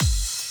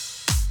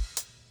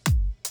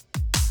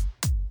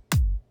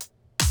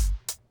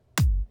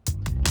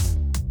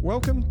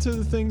Welcome to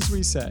The Things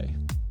We Say.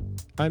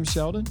 I'm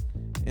Sheldon.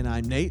 And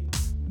I'm Nate.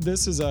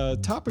 This is a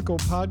topical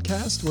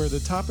podcast where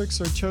the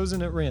topics are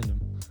chosen at random.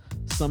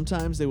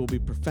 Sometimes they will be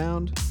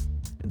profound,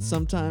 and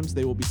sometimes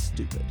they will be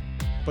stupid.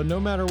 But no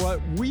matter what,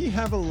 we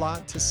have a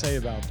lot to say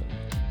about them.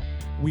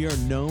 We are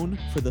known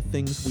for the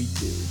things we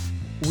do.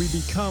 We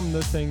become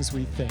the things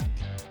we think.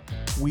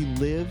 We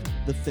live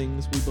the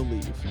things we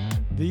believe.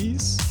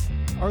 These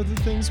are the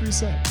things we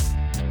say.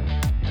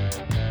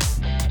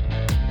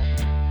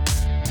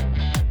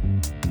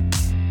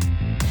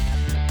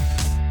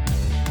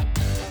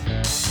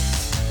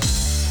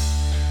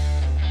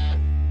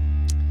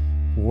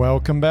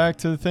 Welcome back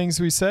to The Things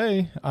We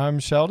Say. I'm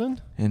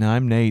Sheldon. And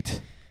I'm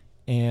Nate.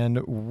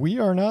 And we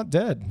are not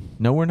dead.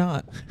 No, we're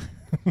not.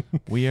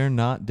 We are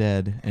not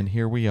dead, and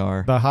here we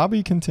are. The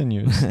hobby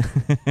continues.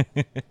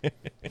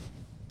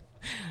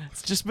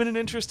 It's just been an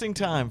interesting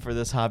time for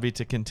this hobby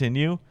to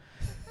continue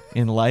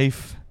in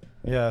life.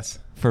 Yes.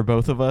 For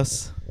both of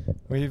us.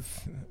 We've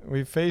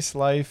faced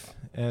life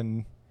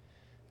and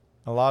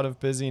a lot of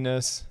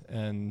busyness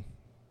and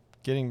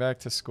getting back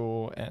to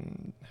school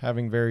and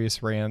having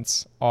various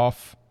rants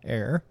off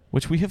air.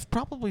 Which we have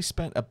probably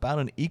spent about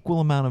an equal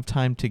amount of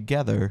time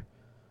together,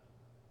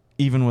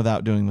 even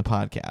without doing the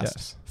podcast.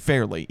 Yes.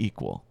 Fairly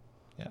equal.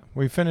 Yeah.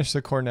 We finished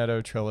the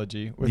Cornetto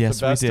trilogy with Yes,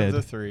 the best we did. of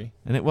the three.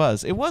 And it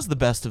was the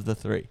best of the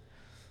three.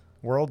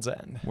 World's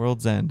End.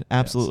 World's End.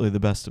 Absolutely the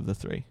best of the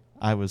three.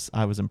 I was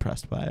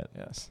impressed by it.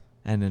 Yes.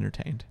 And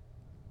entertained.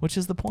 Which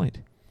is the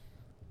point.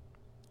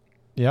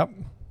 Yep.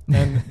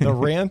 And the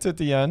rant at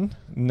the end,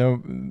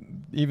 no,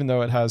 even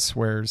though it has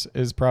swears,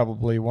 is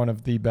probably one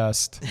of the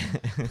best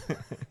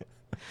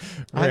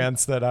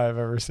rants that I've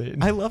ever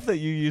seen. I love that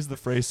you use the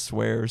phrase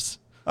swears.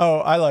 Oh,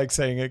 I like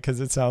saying it because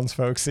it sounds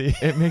folksy.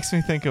 It makes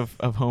me think of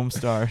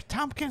Homestar.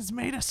 Tompkins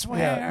made a swear.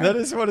 Yeah, that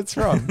is what it's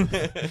from.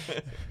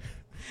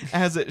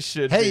 As it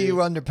should be. Hey, you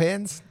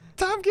underpants.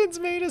 Tompkins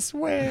made a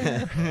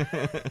swear.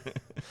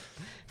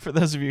 For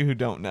those of you who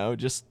don't know,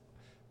 just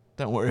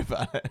don't worry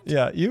about it.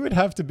 Yeah, you would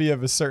have to be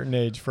of a certain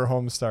age for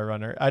Homestar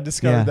Runner. I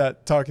discovered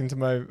that talking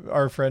to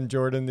our friend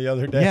Jordan the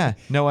other day. Yeah,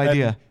 no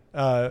idea.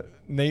 And,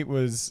 Nate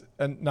was,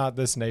 not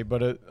this Nate,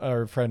 but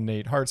our friend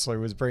Nate Hartzler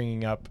was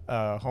bringing up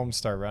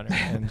Homestar Runner,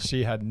 and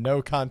she had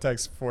no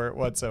context for it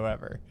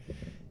whatsoever.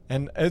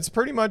 And it's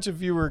pretty much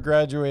if you were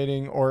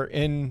graduating or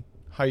in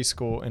high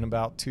school in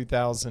about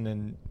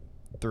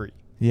 2003.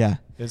 Yeah.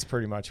 Is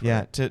pretty much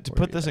Yeah, to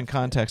put this in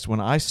context, when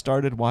I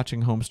started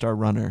watching Homestar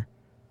Runner,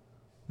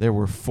 there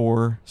were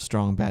 4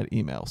 strong bad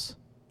emails.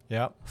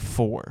 Yep.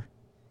 4.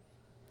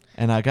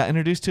 And I got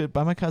introduced to it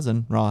by my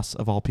cousin, Ross,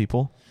 of all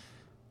people.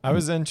 I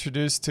was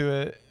introduced to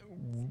it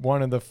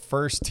one of the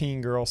first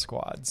teen girl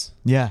squads.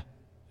 Yeah.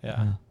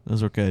 Yeah.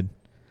 Those were good.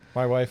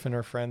 My wife and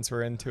her friends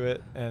were into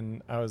it,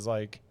 and I was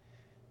like,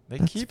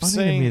 That's keep funny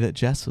saying to me that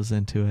Jess was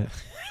into it.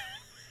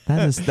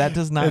 That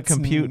does not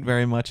compute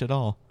very much at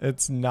all.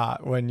 It's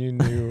not when you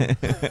knew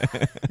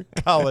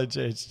college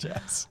age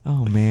Jess.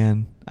 Oh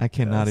man, I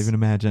cannot Yes. even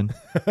imagine.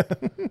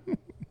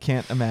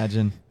 Can't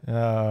imagine.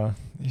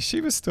 She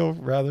was still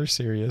rather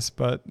serious,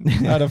 but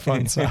not a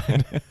fun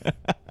side,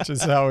 which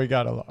is how we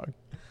got along.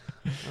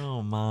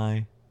 Oh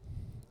my.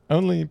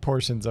 Only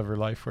portions of her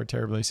life were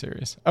terribly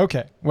serious.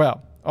 Okay,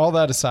 well, all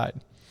that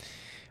aside,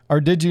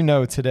 our Did You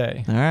Know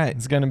today All right.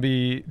 is going to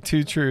be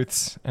 2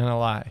 truths and a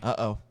lie.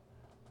 Uh-oh.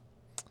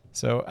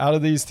 So out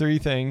of these 3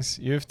 things,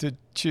 you have to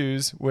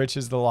choose which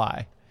is the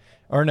lie.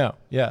 Or no,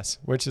 yes,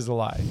 which is the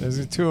lie.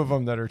 There's 2 of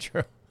them that are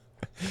true.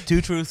 2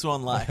 truths,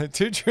 1 lie.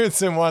 2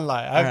 truths and 1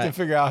 lie. I have to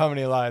figure out how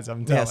many lies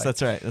I'm telling. Yes,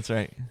 that's right. That's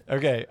right.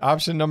 Okay,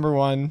 option number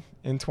 1.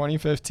 In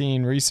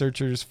 2015,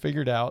 researchers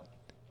figured out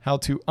how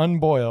to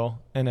unboil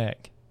an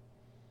egg.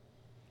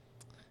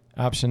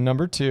 Option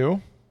number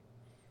 2.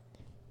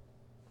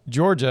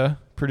 Georgia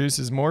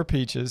produces more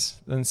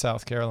peaches than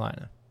South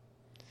Carolina.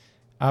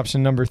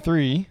 Option number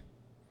 3.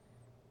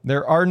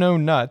 There are no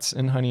nuts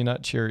in Honey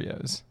Nut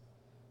Cheerios.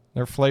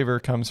 Their flavor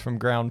comes from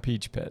ground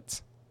peach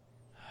pits.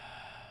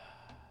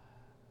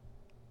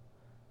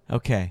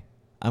 Okay.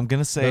 I'm going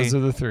to say Those are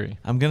the 3.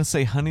 I'm going to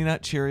say Honey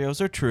Nut Cheerios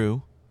are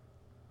true.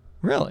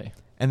 Really?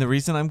 And the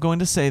reason I'm going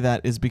to say that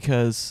is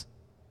because,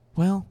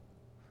 well,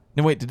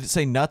 no, wait, did it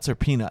say nuts or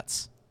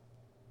peanuts?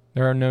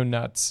 There are no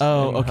nuts.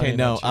 Oh, in okay, Honey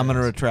no, Nut I'm going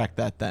to Cheerios. retract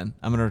that then.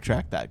 I'm going to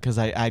retract that because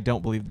I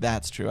don't believe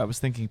that's true. I was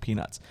thinking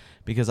peanuts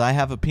because I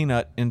have a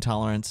peanut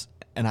intolerance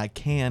and I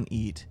can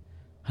eat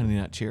Honey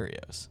Nut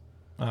Cheerios.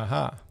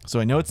 Uh-huh.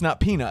 So I know it's not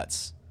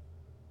peanuts,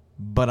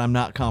 but I'm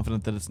not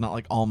confident that it's not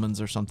like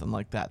almonds or something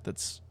like that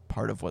that's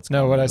part of what's going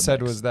on. No, what in I the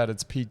said mix. was that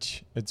it's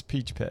peach pits.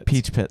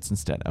 Peach pits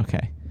instead.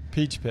 Okay.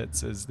 Peach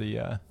pits is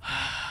the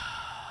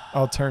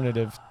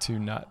alternative to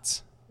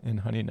nuts in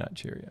Honey Nut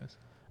Cheerios.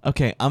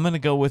 Okay, I'm going to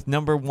go with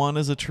number 1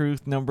 is a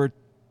truth, number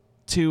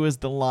 2 is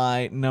the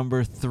lie,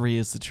 number 3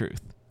 is the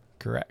truth.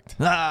 Correct.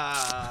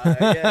 Ah,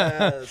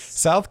 yes.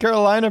 South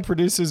Carolina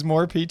produces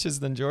more peaches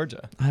than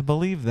Georgia. I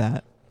believe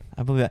that.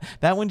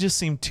 That one just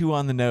seemed too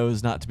on the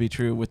nose not to be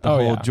true with the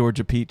whole yeah.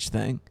 Georgia peach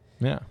thing.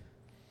 Yeah.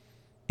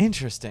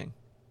 Interesting.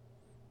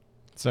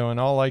 So in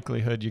all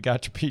likelihood, you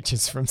got your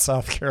peaches from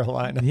South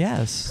Carolina.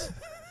 Yes.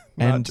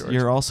 Not And Georgia.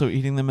 you're also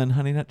eating them in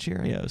Honey Nut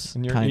Cheerios.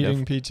 And you're kind eating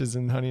of. peaches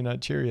and Honey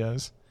Nut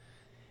Cheerios.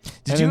 Did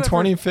and you in ever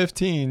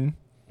 2015,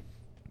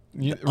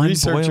 unboil an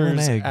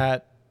researchers egg?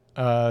 at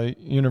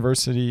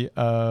University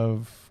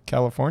of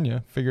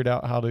California figured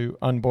out how to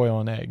unboil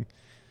an egg.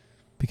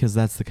 Because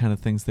that's the kind of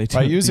things they do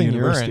By at using the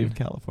University urine. of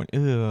California.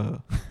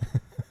 Ugh.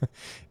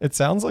 It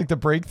sounds like the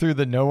breakthrough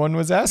that no one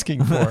was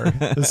asking for.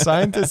 The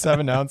scientists have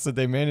announced that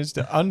they managed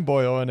to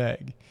unboil an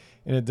egg.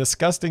 In a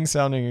disgusting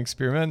sounding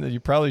experiment that you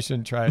probably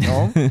shouldn't try at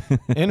home,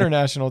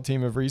 international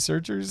team of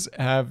researchers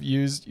have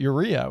used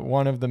urea,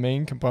 one of the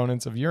main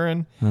components of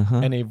urine, Uh-huh.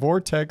 and a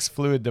vortex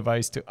fluid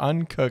device to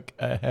uncook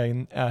a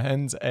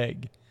hen's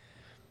egg.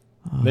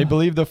 They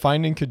believe the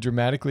finding could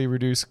dramatically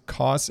reduce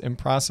costs in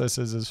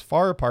processes as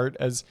far apart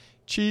as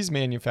cheese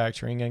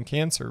manufacturing and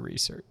cancer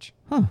research.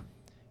 Huh.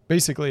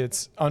 Basically,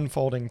 it's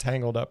unfolding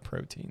tangled up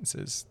proteins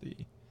is the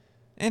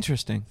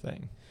Interesting.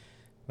 thing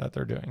that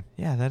they're doing.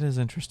 Yeah, that is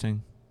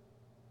interesting.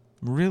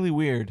 Really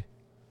weird.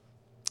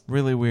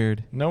 Really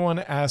weird. No one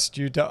asked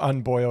you to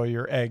unboil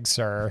your egg,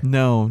 sir.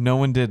 No, no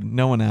one did.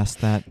 No one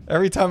asked that.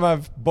 Every time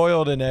I've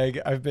boiled an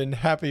egg, I've been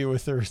happy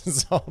with the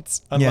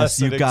results.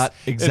 Yes, you got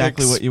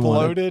exactly what you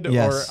wanted. It exploded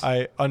Yes. or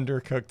I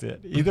undercooked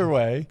it. Either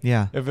way,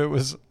 Yeah. if it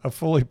was a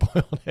fully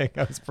boiled egg,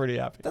 I was pretty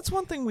happy. That's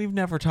one thing we've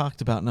never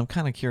talked about, and I'm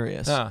kind of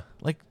curious. Ah.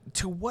 Like,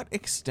 to what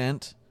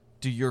extent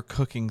do your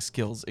cooking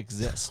skills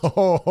exist?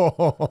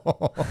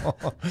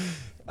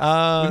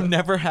 We've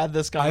never had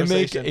this I make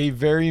conversation. a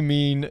very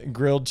mean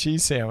grilled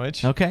cheese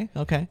sandwich. Okay,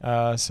 okay.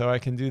 So I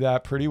can do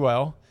that pretty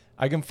well.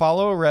 I can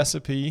follow a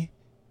recipe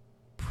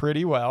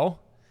pretty well.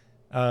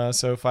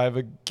 So if I have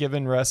a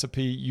given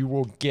recipe, you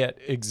will get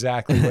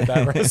exactly what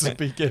that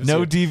recipe gives No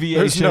you. deviation.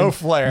 There's no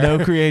flair.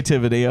 No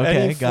creativity. Okay,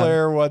 Any got it.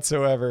 flair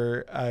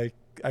whatsoever. I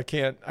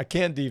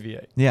can't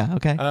deviate. Yeah,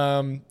 okay.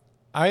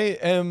 I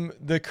am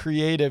the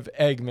creative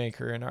egg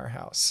maker in our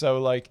house. So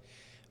like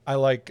I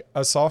like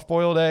a soft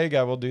boiled egg.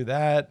 I will do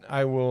that.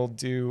 I will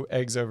do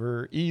eggs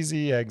over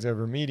easy, eggs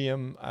over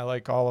medium. I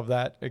like all of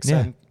that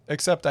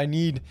except I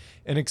need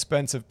an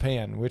expensive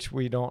pan, which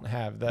we don't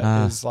have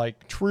that is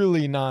like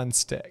truly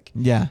non-stick.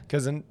 Yeah.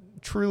 Because a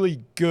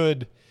truly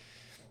good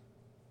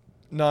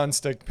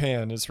non-stick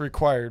pan is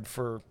required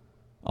for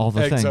All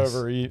the eggs things.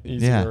 over easy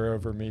Yeah. or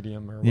over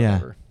medium or Yeah.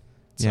 whatever.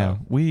 Yeah. So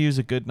We use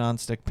a good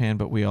nonstick pan,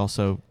 but we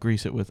also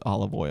grease it with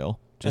olive oil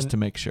just And- to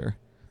make sure.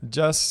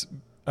 just,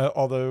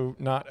 although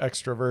not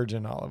extra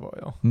virgin olive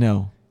oil,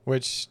 No.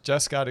 which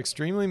just got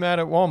extremely mad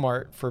at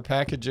Walmart for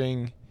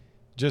packaging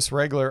just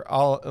regular,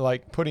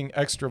 like putting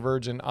extra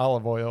virgin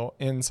olive oil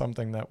in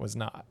something that was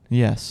not.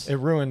 Yes. It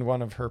ruined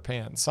one of her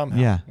pans somehow,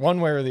 Yeah.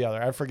 one way or the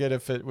other. I forget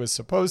if it was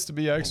supposed to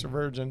be extra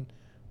virgin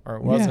or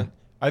it wasn't.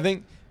 Yeah. I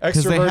think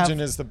extra they virgin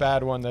have- is the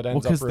bad one that Well,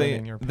 ends up because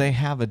ruining your pan. they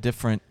have a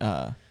different,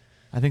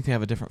 I think they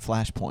have a different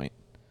flash point.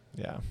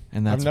 Yeah.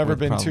 And that's I've never where the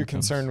been problem too comes.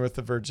 concerned with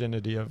the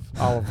virginity of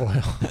olive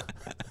oil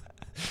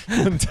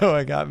until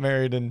I got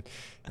married and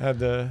had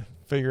to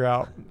figure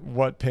out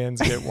what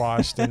pans get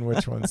washed and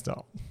which ones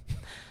don't.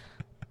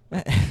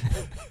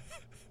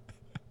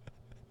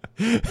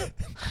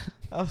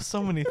 Oh,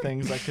 so many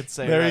things I could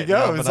say. There right you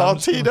go. now, It's but all I'm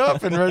just teed gonna-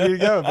 up and ready to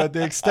go. But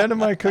the extent of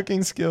my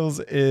cooking skills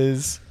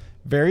is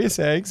various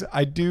eggs.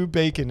 I do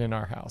bacon in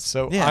our house.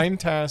 So Yeah. I'm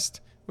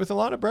tasked with a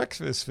lot of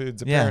breakfast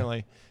foods, Yeah.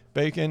 apparently.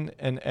 Bacon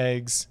and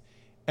eggs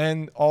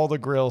and all the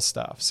grill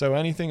stuff. So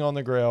anything on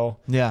the grill,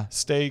 Yeah.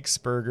 steaks,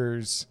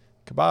 burgers,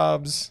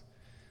 kebabs.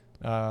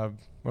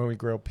 When we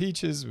grill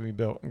peaches, we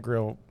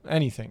grill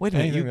anything. Wait a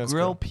minute. anything You that's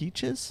grill grilled.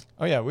 peaches?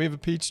 Oh yeah, we have a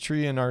peach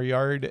tree in our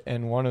yard,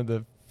 and one of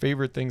the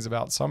favorite things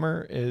about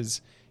summer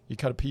is you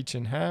cut a peach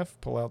in half,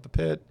 pull out the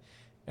pit,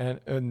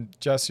 and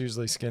Jess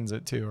usually skins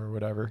it too or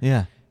whatever.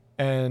 Yeah.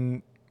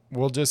 And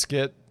we'll just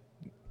get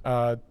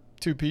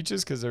 2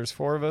 peaches because there's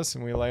 4 of us,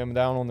 and we lay them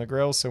down on the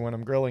grill. So when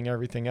I'm grilling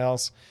everything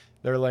else,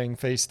 they're laying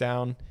face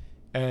down,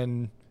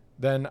 and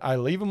then I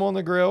leave them on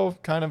the grill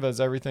kind of as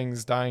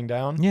everything's dying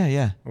down. Yeah,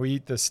 yeah. We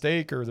eat the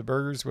steak or the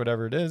burgers,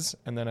 whatever it is,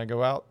 and then I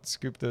go out,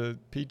 scoop the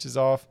peaches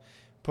off,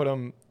 put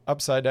them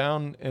upside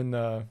down in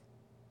the,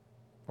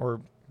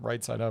 or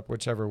right side up,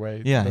 whichever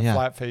way Yeah, the yeah.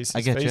 flat face I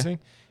is getcha. facing,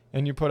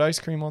 and you put ice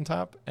cream on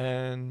top,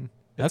 and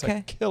it's a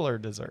Okay. killer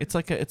dessert It's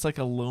like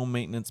a low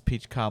maintenance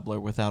peach cobbler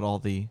without all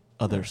the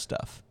other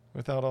stuff.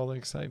 without all the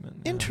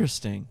excitement. Yeah,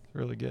 Interesting.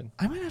 really good.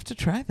 I might have to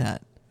try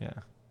that. Yeah.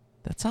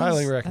 That sounds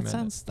Highly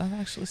recommend That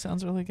actually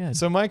sounds really good.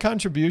 So my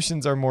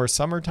contributions are more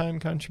summertime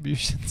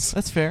contributions,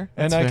 that's fair.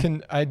 and That's fair.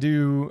 I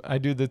do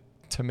the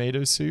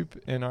tomato soup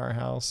in our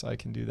house. I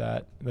can do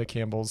that. The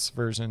Campbell's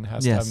version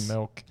has to Yes. have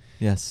milk.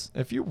 Yes.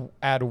 If you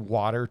add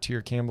water to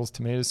your Campbell's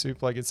tomato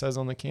soup like it says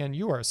on the can,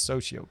 you are a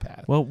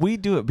sociopath. Well, we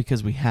do it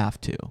because we have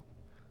to.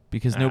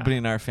 Because Ah. nobody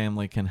in our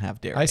family can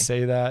have dairy. I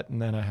say that and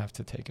then I have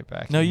to take it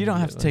back. No, you don't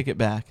have to take it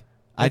back.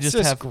 I It's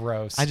just have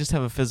gross. I just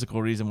have a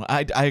physical reason why.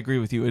 I agree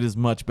with you. It is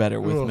much better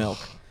with Ugh. milk.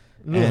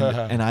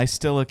 Ugh. And I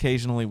still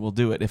occasionally will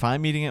do it. If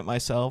I'm eating it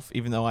myself,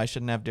 even though I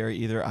shouldn't have dairy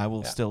either, I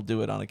will Yeah. still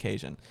do it on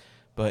occasion.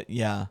 But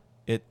yeah,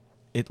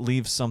 it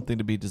leaves something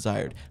to be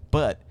desired.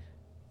 But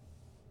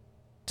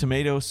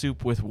tomato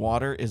soup with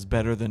water is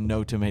better than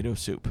no tomato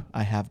soup,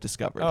 I have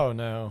discovered. Oh,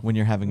 no. When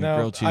you're having No, a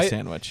grilled cheese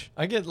sandwich.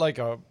 I get like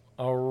a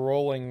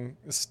rolling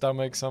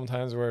stomach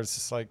sometimes where it's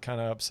just like kind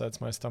of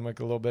upsets my stomach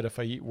a little bit if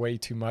I eat way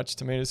too much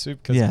tomato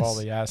soup because of all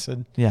the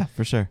acid. Yeah,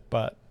 for sure.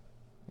 But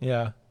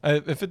yeah,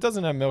 if it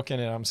doesn't have milk in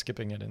it, I'm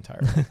skipping it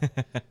entirely.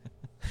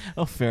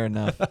 Oh, fair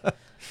enough.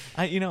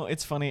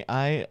 It's funny.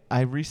 I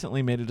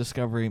recently made a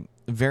discovery,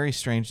 a very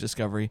strange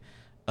discovery,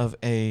 of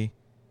a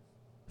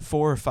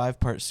 4 or 5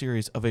 part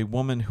series of a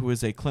woman who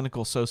is a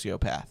clinical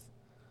sociopath.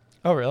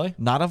 Oh, really?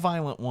 Not a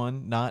violent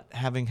one, not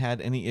having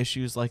had any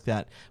issues like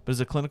that, but as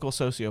a clinical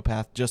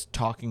sociopath, just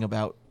talking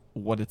about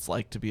what it's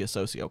like to be a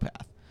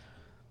sociopath.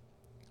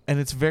 And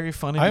it's very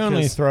funny. I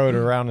only throw it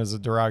around as a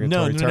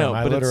derogatory term. No,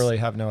 I but literally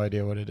have no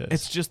idea what it is.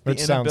 It's just the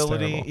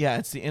inability. Yeah,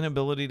 it's the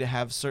inability to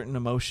have certain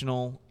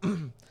emotional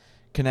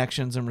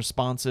connections and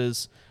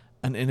responses,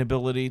 an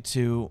inability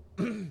to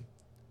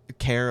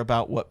care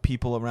about what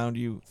people around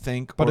you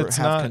think but or it's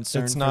have not,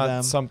 concern it's for not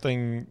them.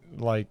 something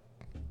like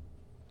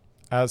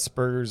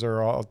Asperger's or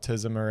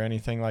autism or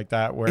anything like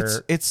that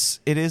where it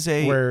is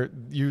a where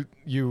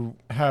you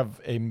have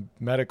a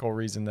medical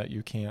reason that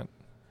you can't.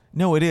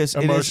 No, it is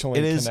emotionally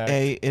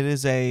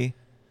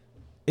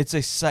it's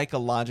a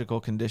psychological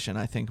condition,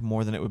 I think,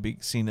 more than it would be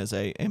seen as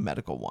a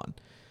medical one.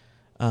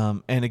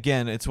 And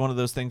again, it's one of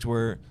those things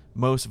where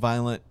most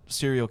violent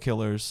serial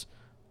killers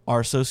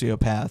are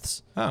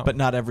sociopaths, but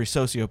not every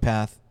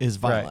sociopath is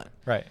violent.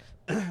 Right.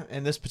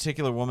 And this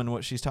particular woman,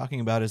 what she's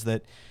talking about is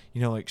that,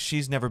 like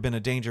she's never been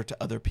a danger to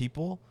other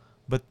people,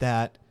 but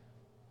that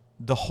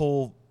the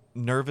whole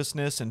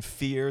nervousness and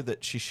fear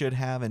that she should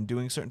have in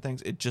doing certain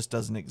things, it just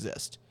doesn't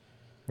exist.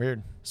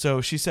 Weird.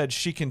 So she said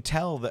she can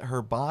tell that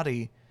her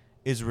body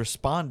is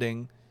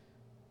responding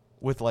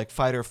with like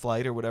fight or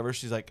flight or whatever.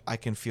 She's like, I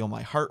can feel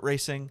my heart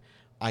racing.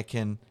 I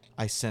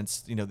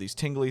sense, these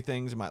tingly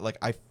things.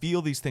 I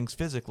feel these things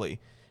physically.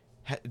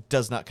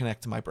 Does not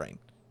connect to my brain.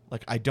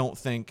 Like, I don't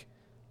think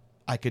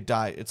I could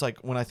die. It's like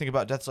when I think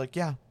about death, it's like,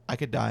 yeah, I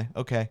could die.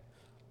 Okay.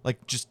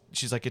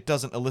 She's like, it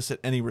doesn't elicit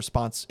any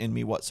response in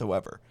me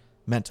whatsoever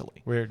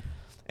mentally. Weird.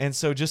 And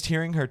so just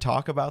hearing her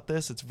talk about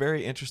this, it's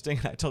very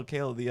interesting. I told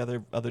Kayla the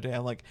other day,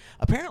 I'm like,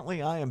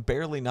 apparently I am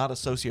barely not a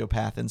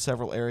sociopath in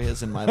several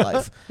areas in my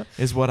life,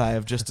 is what I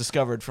have just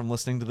discovered from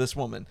listening to this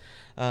woman.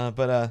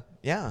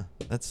 Yeah,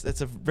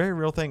 it's a very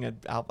real thing.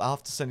 I'll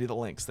have to send you the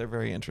links. They're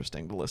very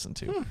interesting to listen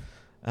to.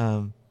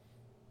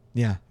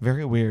 Yeah,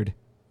 very weird.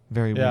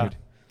 Very weird.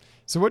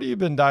 So what have you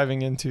been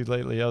diving into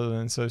lately other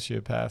than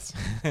sociopaths?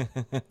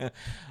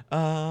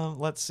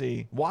 Let's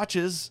see.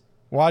 Watches.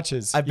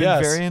 I've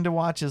been very into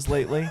watches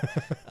lately.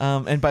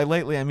 And by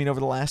lately, I mean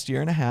over the last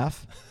year and a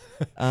half.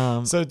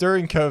 So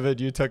during COVID,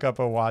 you took up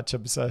a watch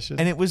obsession.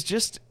 And it was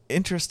just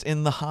interest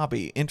in the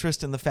hobby,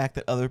 interest in the fact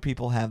that other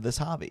people have this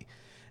hobby.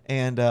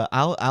 And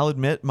I'll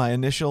admit my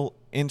initial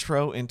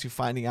intro into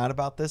finding out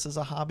about this as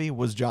a hobby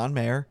was John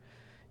Mayer.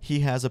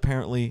 He has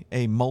apparently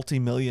a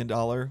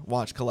multi-million-dollar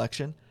watch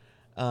collection.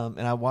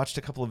 And I watched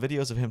a couple of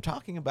videos of him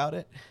talking about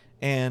it.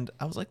 And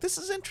I was like, this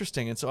is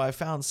interesting. And so I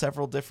found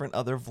several different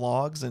other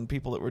vlogs and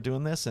people that were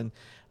doing this. And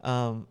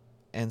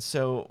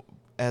so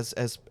as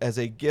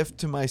a gift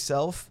to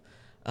myself,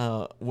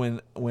 when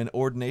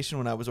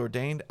I was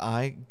ordained,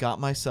 I got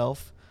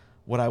myself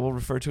what I will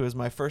refer to as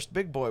my first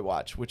big boy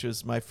watch, which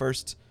is my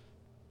first,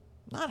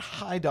 not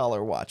high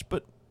dollar watch,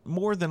 but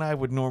more than I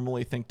would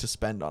normally think to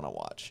spend on a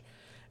watch.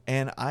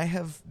 And I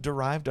have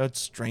derived a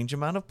strange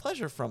amount of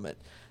pleasure from it,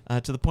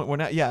 to the point where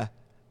now,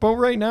 But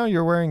right now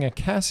you're wearing a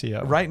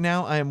Casio. Right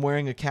now I am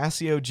wearing a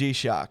Casio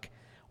G-Shock,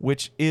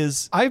 which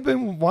is... I've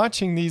been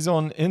watching these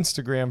on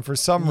Instagram for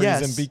some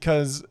reason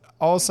because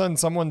all of a sudden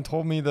someone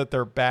told me that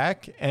they're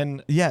back,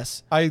 and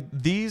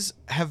these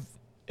have...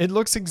 It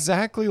looks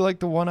exactly like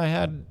the one I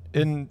had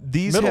in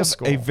middle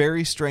school. A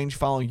very strange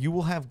following. You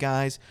will have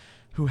guys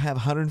who have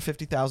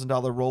 $150,000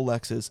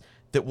 Rolexes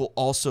that will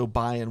also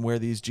buy and wear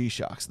these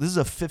G-Shocks. This is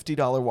a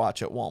 $50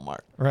 watch at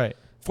Walmart. Right.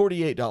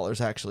 $48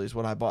 actually is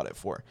what I bought it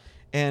for.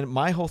 And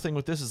my whole thing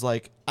with this is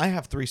like, I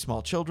have 3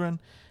 small children.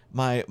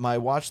 My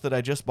watch that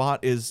I just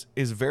bought is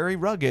very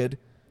rugged,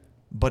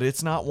 but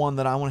it's not one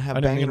that I want to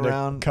have banging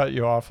around. To cut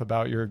you off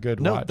about your good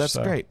watch. No, that's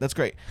great. That's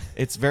great.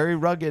 It's very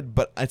rugged,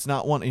 but it's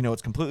not one,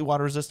 it's completely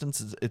water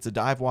resistant. It's a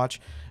dive watch.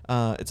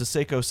 It's a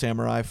Seiko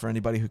Samurai for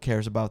anybody who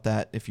cares about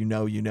that. If you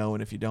know, you know,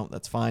 and if you don't,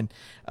 that's fine.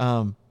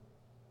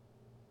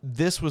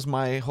 This was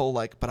my whole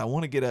but I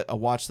want to get a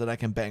watch that I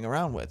can bang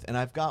around with. And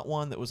I've got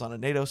one that was on a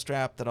NATO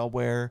strap that I'll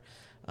wear.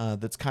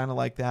 That's kind of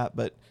like that,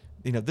 but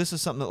this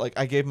is something that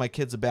I gave my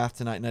kids a bath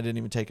tonight and I didn't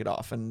even take it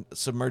off and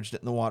submerged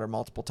it in the water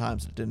multiple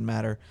times. It didn't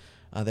matter.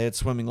 They had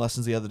swimming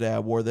lessons the other day. I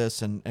wore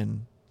this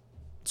and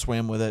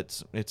swam with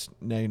it. It's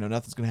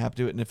nothing's going to happen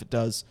to it. And if it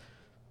does,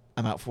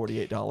 I'm out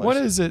 $48. What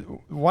is it?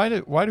 Why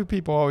do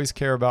people always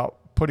care about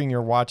putting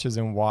your watches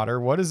in water?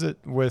 What is it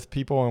with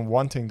people and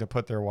wanting to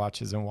put their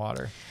watches in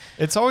water?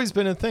 It's always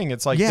been a thing.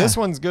 It's like, this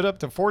one's good up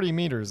to 40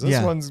 meters. This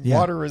one's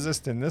water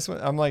resistant. This one,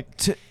 I'm like,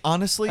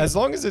 honestly, as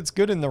long as it's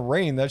good in the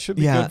rain, that should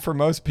be good for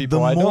most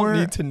people. I don't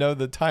need to know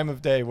the time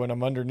of day when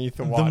I'm underneath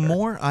the water. The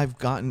more I've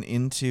gotten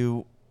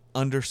into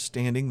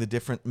understanding the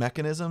different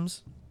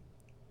mechanisms,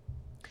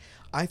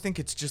 I think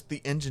it's just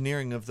the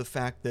engineering of the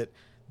fact that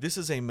this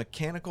is a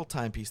mechanical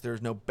timepiece.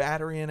 There's no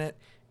battery in it.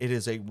 It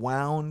is a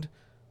wound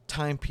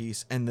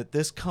timepiece, and that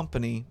this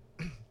company,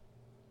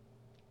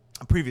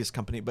 a previous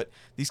company, but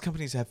these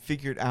companies have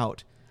figured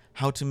out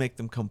how to make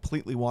them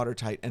completely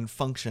watertight and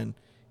function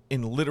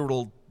in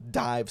literal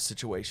dive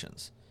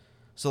situations.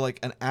 So like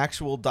an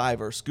actual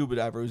diver, scuba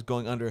diver who's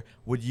going under,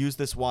 would use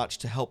this watch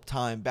to help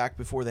time back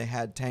before they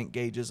had tank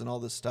gauges and all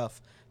this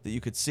stuff that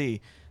you could see.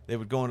 They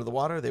would go into the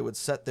water, they would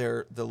set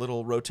the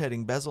little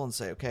rotating bezel and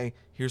say, okay,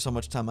 here's how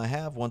much time I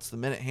have. Once the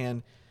minute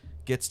hand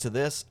gets to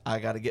this, I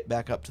got to get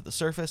back up to the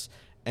surface.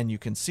 And you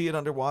can see it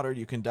underwater.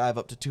 You can dive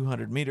up to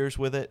 200 meters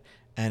with it,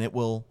 and it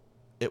will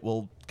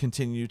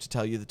continue to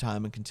tell you the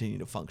time and continue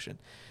to function.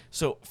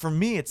 So for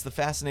me, it's the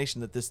fascination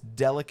that this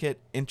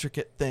delicate,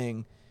 intricate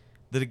thing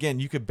that,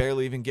 again, you could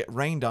barely even get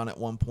rained on at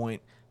one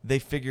point, they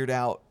figured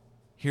out,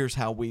 here's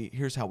how we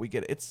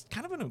get it. It's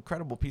kind of an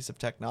incredible piece of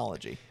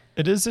technology.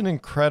 It is an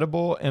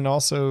incredible and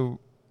also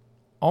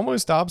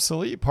almost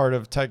obsolete part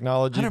of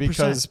technology 100%.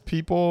 Because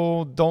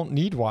people don't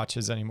need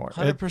watches anymore.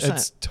 100%.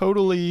 It's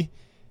totally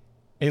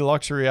a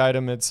luxury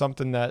item. It's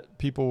something that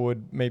people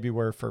would maybe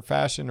wear for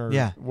fashion or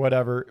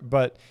whatever,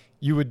 but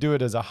you would do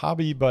it as a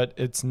hobby, but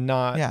it's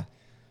not. Yeah.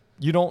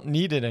 You don't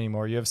need it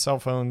anymore. You have cell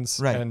phones.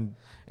 Right.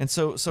 And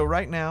so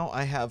right now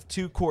I have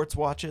 2 quartz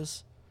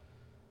watches,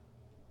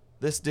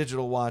 this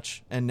digital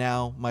watch, and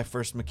now my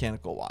first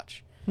mechanical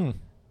watch.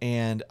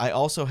 And I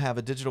also have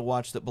a digital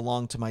watch that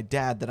belonged to my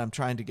dad that I'm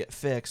trying to get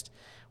fixed,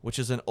 which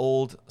is an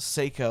old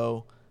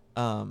Seiko.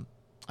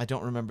 I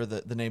don't remember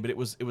the name, but it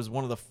was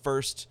one of the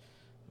first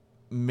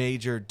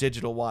major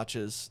digital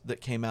watches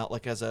that came out,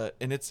 like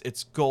and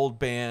it's gold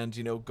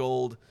band,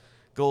 gold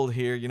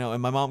here,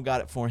 and my mom got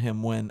it for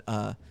him when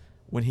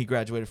he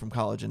graduated from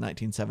college in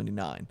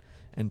 1979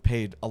 and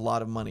paid a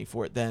lot of money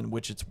for it then,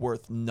 which it's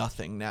worth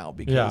nothing now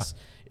because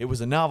it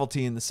was a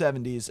novelty in the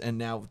 70s and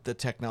now the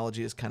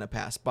technology has kind of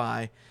passed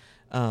by.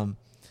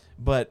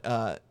 But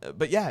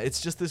yeah,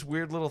 it's just this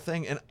weird little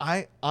thing. And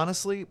I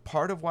honestly,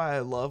 part of why I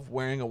love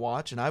wearing a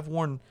watch, and I've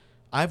worn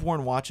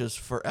watches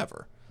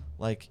forever.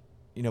 Like,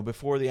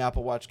 before the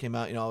Apple Watch came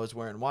out, I was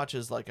wearing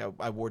watches. Like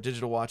I wore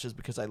digital watches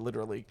because I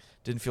literally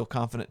didn't feel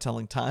confident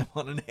telling time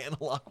on an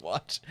analog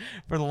watch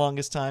for the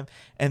longest time.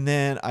 And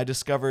then I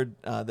discovered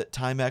that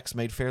Timex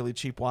made fairly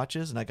cheap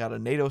watches, and I got a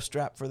NATO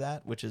strap for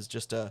that, which is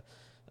just a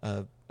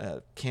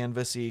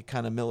canvasy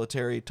kind of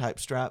military type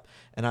strap.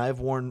 And I've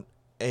worn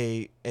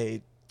a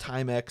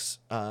Timex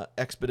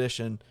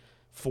Expedition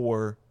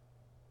for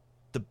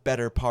the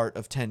better part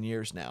of 10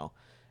 years now.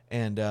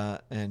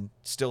 And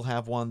still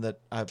have one that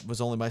was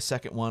only my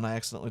second one. I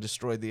accidentally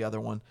destroyed the other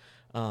one.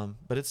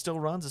 But it still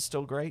runs. It's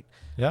still great.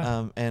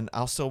 Yeah. And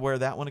I'll still wear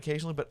that one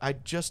occasionally. But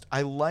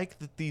I like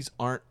that these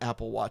aren't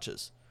Apple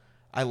Watches.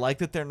 I like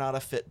that they're not a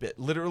Fitbit.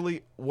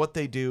 Literally, what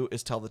they do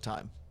is tell the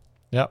time.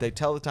 Yeah. They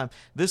tell the time.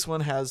 This one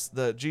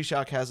the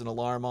G-Shock has an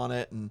alarm on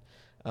it, and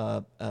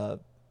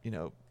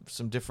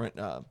some different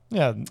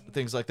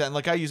things like that. And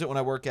like I use it when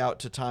I work out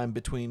to time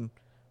between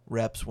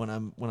reps when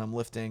I'm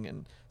lifting,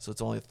 and so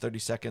it's only 30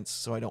 seconds,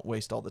 so I don't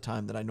waste all the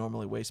time that I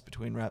normally waste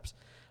between reps.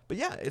 But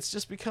yeah, it's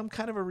just become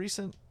kind of a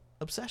recent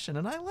obsession,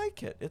 and I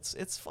like it.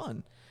 It's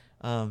fun.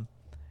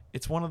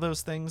 It's one of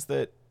those things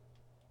that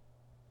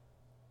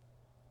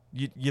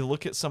you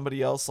look at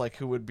somebody else like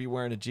who would be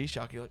wearing a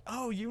G-Shock, you're like,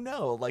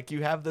 oh, like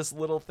you have this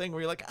little thing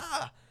where you're like,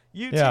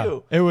 you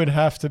too. It would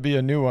have to be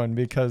a new one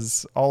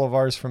because all of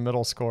ours from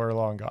middle school are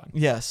long gone.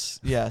 Yes.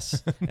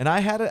 And I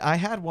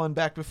had one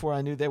back before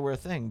I knew they were a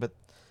thing, but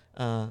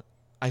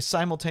I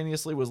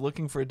simultaneously was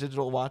looking for a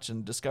digital watch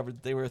and discovered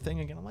that they were a thing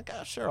again. I'm like,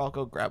 sure, I'll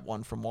go grab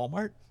one from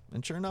Walmart.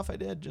 And sure enough, I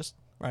did, just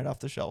right off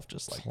the shelf,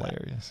 just like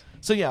hilarious.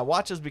 That. So yeah,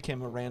 watches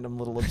became a random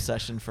little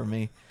obsession for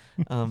me,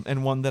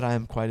 and one that I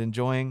am quite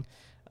enjoying.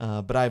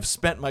 But I've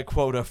spent my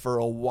quota for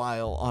a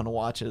while on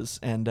watches,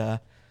 and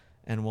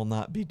will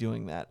not be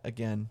doing that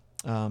again.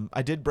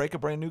 I did break a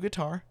brand new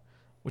guitar,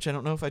 which I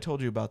don't know if I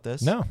told you about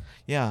this. No.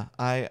 Yeah,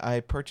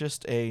 I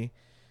purchased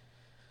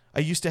I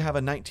used to have a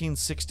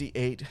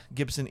 1968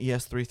 Gibson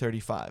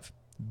ES335.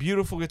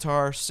 Beautiful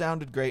guitar,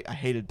 sounded great. I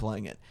hated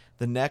playing it.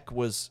 The neck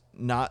was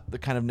not the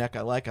kind of neck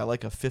I like. I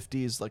like a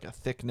 50s, like a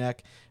thick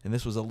neck, and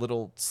this was a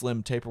little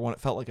slim taper one. It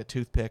felt like a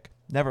toothpick.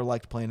 Never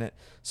liked playing it,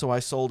 so I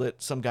sold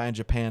it. Some guy in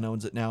Japan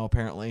owns it now,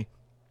 apparently,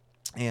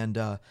 and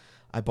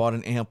I bought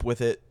an amp with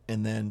it,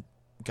 and then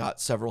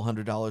got several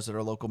 $100s at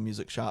our local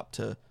music shop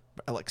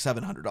like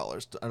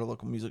 $700 at our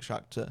local music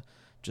shop to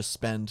just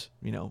spend,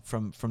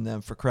 from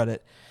them for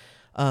credit.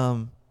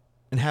 And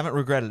haven't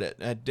regretted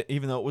it.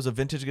 Even though it was a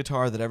vintage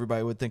guitar that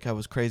everybody would think I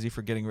was crazy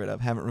for getting rid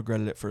of, haven't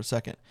regretted it for a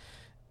second.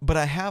 But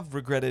I have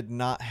regretted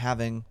not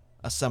having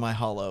a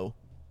semi-hollow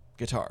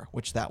guitar,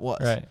 which that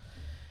was. Right.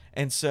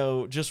 And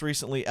so just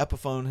recently,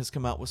 Epiphone has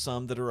come out with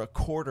some that are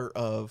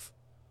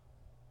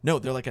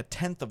they're like a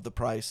tenth of the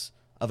price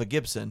of a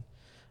Gibson,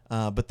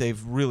 but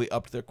they've really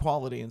upped their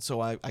quality. And so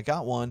I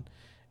got one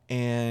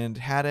and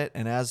had it,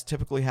 and as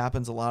typically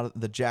happens, a lot of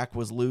the jack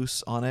was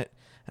loose on it,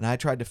 and I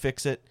tried to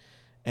fix it,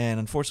 and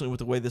unfortunately with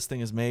the way this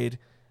thing is made,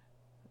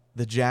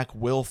 the jack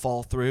will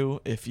fall through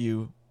if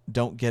you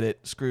don't get it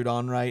screwed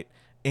on right,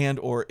 and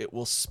or it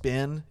will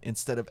spin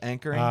instead of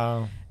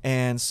anchoring.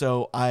 And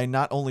so I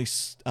not only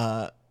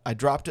I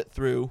dropped it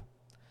through,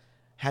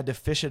 had to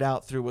fish it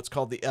out through what's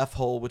called the F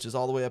hole, which is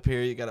all the way up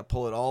here. You got to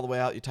pull it all the way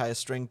out. You tie a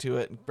string to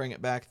it and bring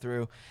it back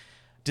through.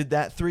 Did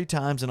that 3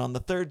 times, and on the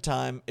 3rd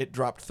time, it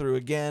dropped through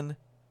again.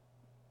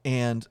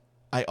 And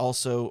I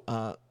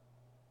also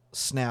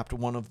snapped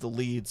one of the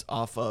leads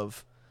off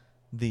of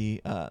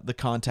the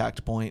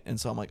contact point. And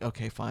so I'm like,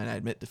 okay, fine. I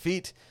admit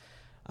defeat.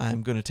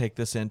 I'm going to take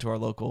this into our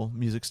local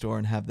music store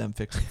and have them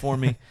fix it for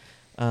me.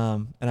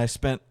 And I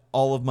spent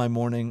all of my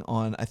morning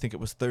on, I think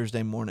it was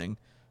Thursday morning,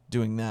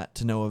 doing that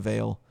to no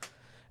avail.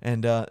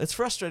 And it's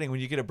frustrating when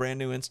you get a brand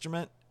new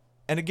instrument.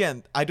 And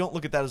again, I don't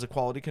look at that as a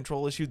quality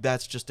control issue.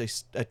 That's just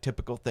a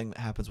typical thing that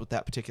happens with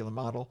that particular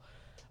model.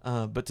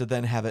 But to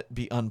then have it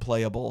be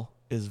unplayable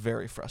is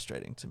very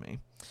frustrating to me.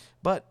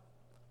 But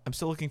I'm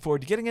still looking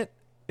forward to getting it.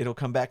 It'll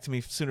come back to me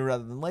sooner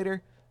rather than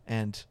later.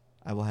 And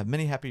I will have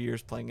many happy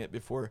years playing it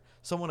before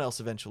someone else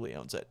eventually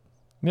owns it.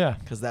 Yeah.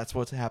 Because that's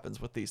what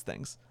happens with these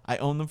things. I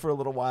own them for a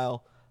little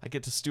while. I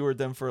get to steward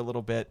them for a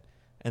little bit.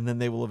 And then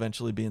they will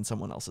eventually be in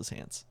someone else's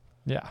hands.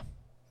 Yeah.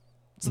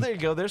 So there you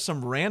go. There's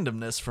some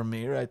randomness from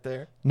me right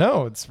there.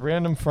 No, it's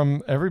random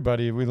from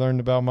everybody. We learned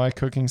about my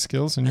cooking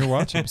skills in your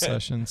watch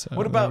obsession. So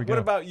what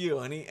about you?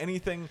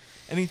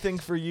 Anything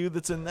for you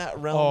that's in that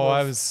realm? Oh,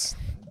 I was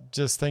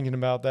just thinking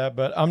about that,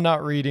 but I'm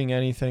not reading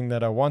anything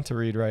that I want to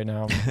read right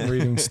now. I'm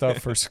reading stuff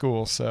for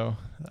school, so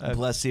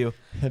bless you.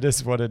 It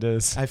is what it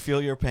is. I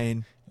feel your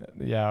pain.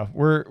 Yeah,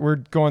 we're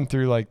going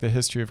through like the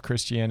history of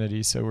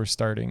Christianity, so we're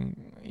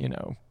starting,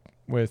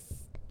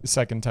 with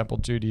Second Temple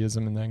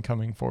Judaism and then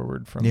coming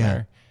forward from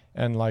there,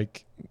 and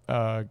like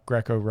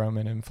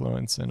Greco-Roman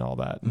influence and all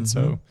that. And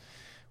so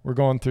we're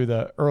going through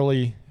the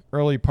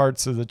early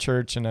parts of the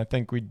church, and I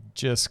think we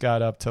just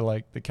got up to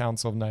like the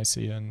Council of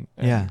Nicaea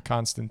and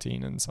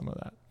Constantine and some of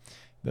that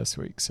this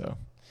week. So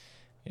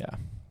yeah,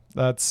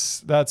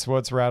 that's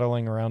what's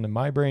rattling around in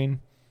my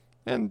brain,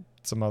 and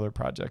some other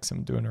projects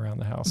I'm doing around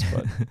the house,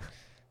 but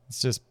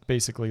it's just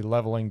basically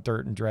leveling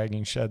dirt and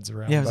dragging sheds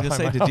around. Yeah, I was gonna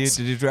say, did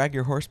you drag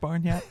your horse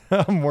barn yet?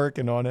 I'm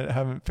working on it. I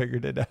haven't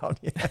figured it out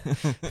yet.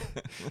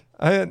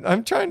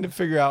 I'm trying to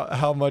figure out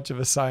how much of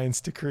a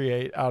science to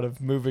create out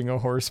of moving a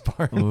horse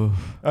barn.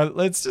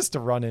 It's just a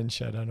run-in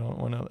shed. I don't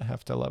want to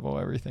have to level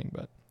everything,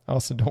 but I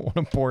also don't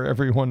want to bore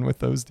everyone with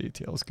those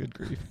details. Good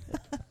grief.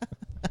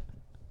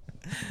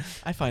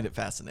 I find it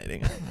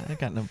fascinating. I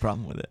got no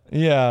problem with it.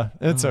 Yeah,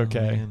 it's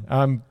okay.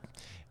 Man.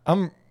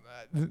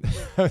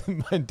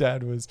 My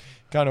dad was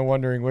kind of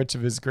wondering which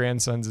of his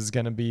grandsons is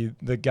going to be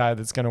the guy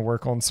that's going to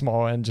work on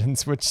small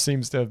engines, which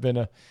seems to have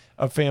been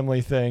a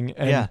family thing.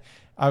 And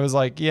I was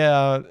like,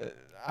 I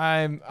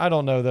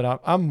don't know that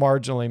I'm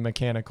marginally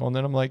mechanical. And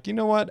then I'm like, you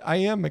know what? I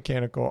am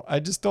mechanical.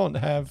 I just don't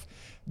have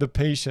the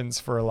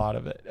patience for a lot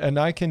of it. And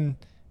I can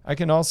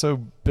also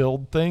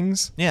build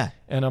things. Yeah.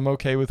 And I'm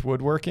okay with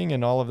woodworking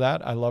and all of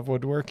that. I love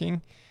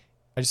woodworking.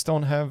 I just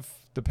don't have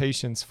the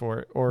patience for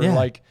it, or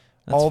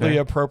the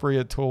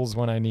appropriate tools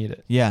when I need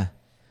it. Yeah.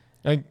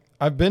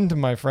 I've been to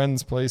my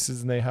friends'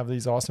 places and they have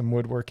these awesome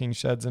woodworking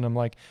sheds, and I'm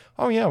like,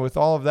 oh yeah, with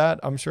all of that,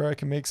 I'm sure I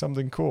can make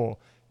something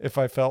cool if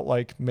I felt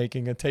like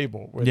making a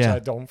table, which I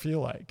don't feel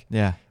like.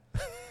 Yeah.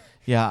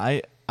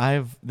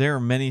 There are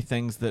many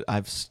things that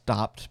I've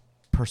stopped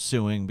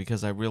pursuing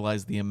because I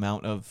realized the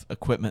amount of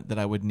equipment that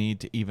I would need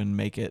to even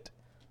make it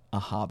a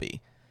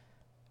hobby,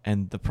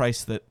 and the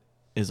price that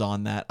is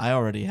on that. I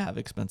already have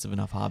expensive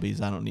enough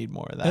hobbies. I don't need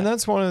more of that. And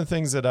that's one of the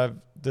things that I've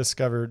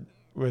discovered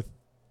with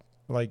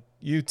like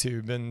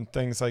YouTube and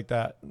things like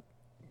that,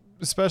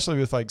 especially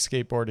with like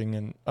skateboarding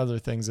and other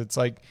things. It's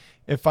like,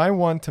 if I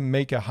want to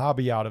make a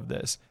hobby out of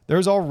this,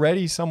 there's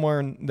already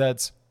someone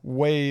that's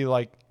way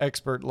like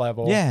expert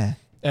level. Yeah.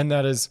 And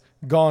that has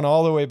gone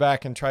all the way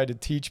back and tried to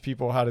teach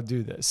people how to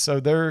do this.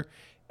 So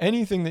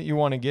anything that you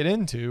want to get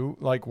into,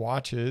 like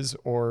watches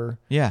or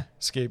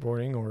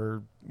skateboarding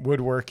or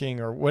woodworking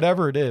or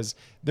whatever it is,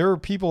 there are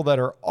people that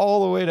are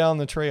all the way down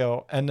the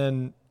trail and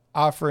then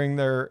offering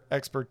their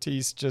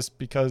expertise just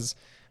because,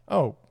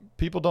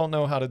 people don't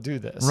know how to do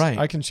this. Right.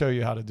 I can show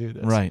you how to do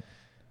this. Right.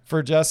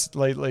 For Jess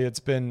lately, it's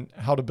been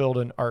how to build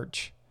an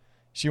arch.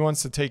 She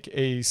wants to take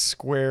a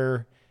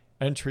square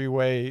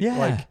entryway,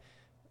 like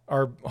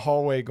our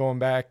hallway going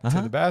back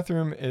to the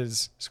bathroom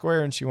is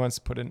square, and she wants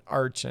to put an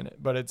arch in it,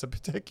 but it's a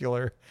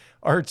particular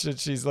arch that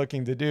she's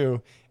looking to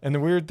do. And the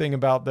weird thing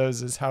about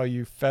those is how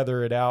you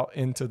feather it out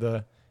into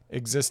the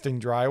existing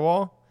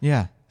drywall.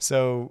 Yeah.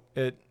 So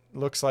it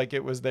looks like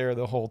it was there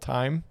the whole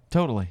time.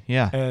 Totally.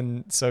 Yeah.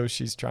 And so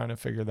she's trying to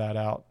figure that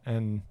out.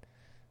 And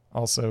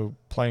also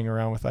playing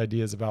around with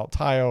ideas about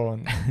tile,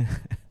 and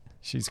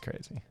she's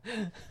crazy.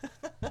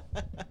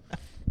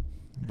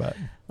 But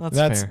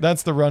That's fair.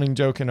 that's the running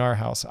joke in our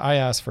house. I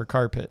asked for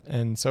carpet,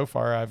 and so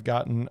far I've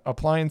gotten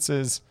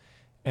appliances,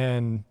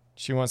 and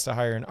she wants to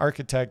hire an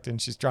architect,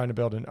 and she's trying to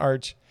build an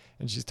arch,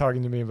 and she's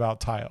talking to me about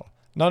tile.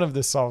 None of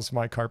this solves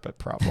my carpet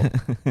problem.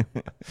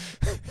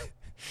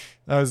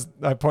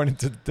 I pointed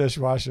to the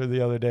dishwasher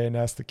the other day and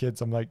asked the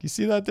kids, I'm like, you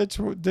see that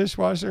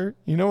dishwasher?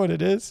 You know what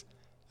it is?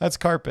 That's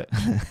carpet.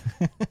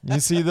 You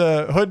see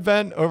the hood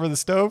vent over the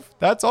stove?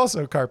 That's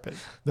also carpet.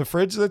 The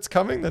fridge that's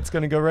coming, that's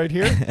going to go right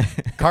here?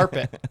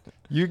 Carpet.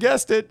 You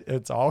guessed it.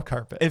 It's all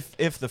carpet.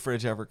 If the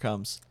fridge ever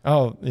comes.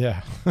 Oh,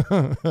 yeah.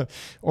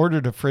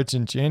 Ordered a fridge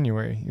in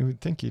January. You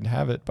would think you'd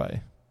have it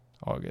by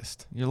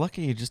August. You're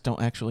lucky you just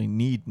don't actually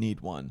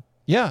need one.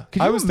 Yeah.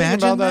 Could you I was thinking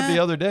imagine about that that the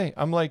other day.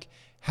 I'm like,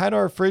 had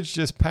our fridge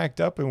just packed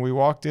up and we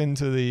walked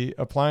into the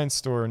appliance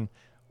store and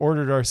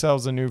ordered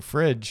ourselves a new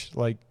fridge,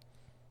 like,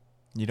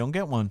 You don't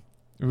get one.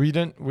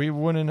 we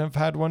wouldn't have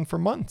had one for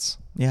months.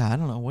 Yeah, I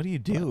don't know. What do you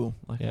do?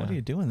 Like, Yeah. what do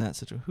you do in that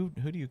situation?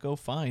 Who do you go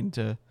find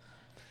to?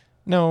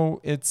 No,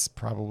 it's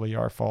probably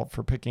our fault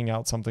for picking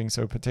out something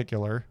so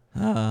particular.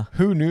 Uh,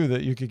 Who knew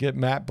that you could get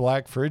matte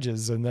black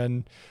fridges, and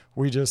then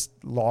we just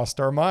lost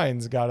our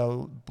minds. Got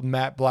a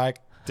matte black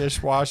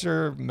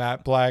dishwasher,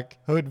 matte black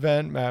hood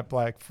vent, matte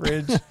black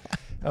fridge.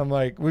 I'm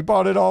like, we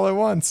bought it all at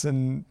once,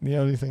 and the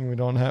only thing we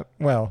don't have,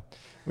 well,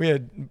 we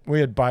had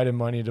Biden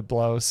money to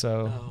blow,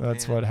 so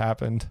that's man. what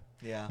happened.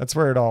 yeah. That's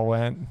where it all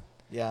went.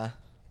 Yeah.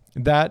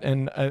 That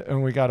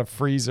and we got a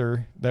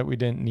freezer that we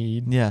didn't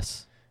need.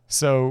 Yes.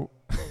 So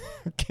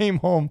came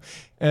home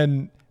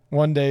and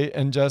one day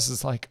and Jess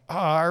is like,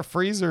 our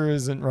freezer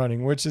isn't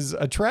running, which is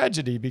a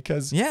tragedy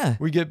because Yeah.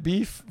 we get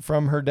beef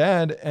from her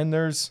dad and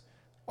there's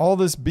all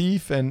this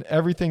beef and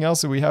everything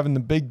else that we have in the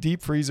big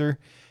deep freezer.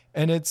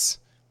 And it's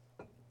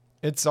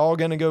all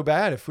going to go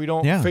bad if we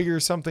don't figure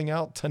something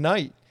out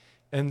tonight.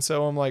 And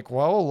so I'm like,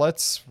 well,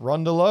 let's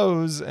run to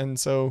Lowe's. And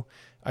so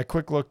I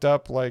quick looked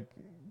up like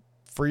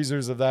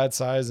freezers of that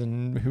size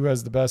and who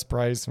has the best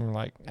price. And we're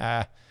like,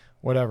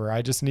 whatever.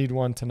 I just need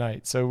one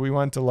tonight. So we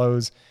went to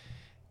Lowe's.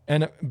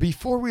 And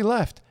before we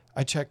left,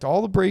 I checked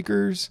all the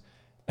breakers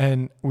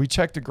and we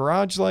checked the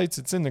garage lights.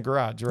 It's in the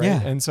garage, right?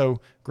 Yeah. And so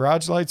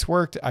garage lights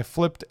worked. I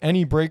flipped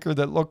any breaker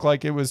that looked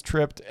like it was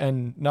tripped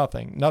and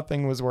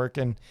nothing was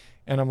working.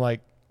 And I'm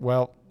like,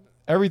 well,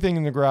 everything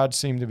in the garage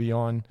seemed to be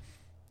on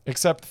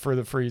except for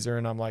the freezer.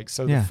 And I'm like,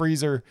 so the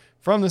freezer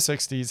from the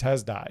 60s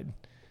has died.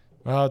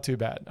 Well, too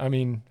bad. I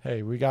mean,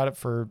 hey, we got it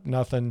for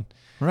nothing.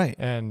 Right.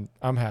 And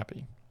I'm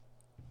happy.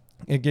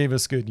 It gave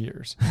us good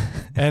years.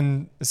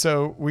 And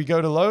so we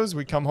go to Lowe's.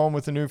 We come home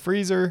with a new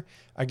freezer.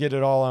 I get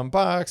it all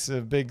unboxed,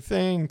 a big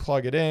thing,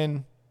 plug it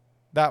in.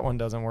 That one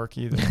doesn't work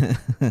either.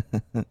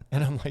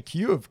 And I'm like,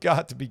 you have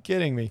got to be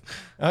kidding me.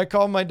 And I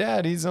called my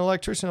dad. He's an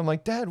electrician. I'm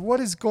like, Dad, what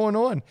is going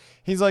on?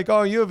 He's like,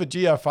 oh, you have a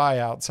GFI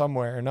out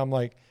somewhere. And I'm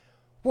like,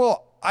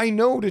 well, I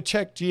know to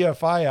check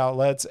GFI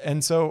outlets.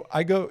 And so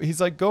I go, he's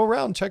like, go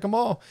around, check them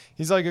all.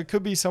 He's like, it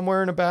could be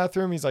somewhere in a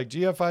bathroom. He's like,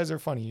 GFIs are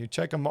funny. You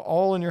check them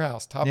all in your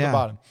house, top to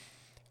bottom.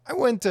 I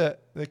went to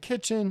the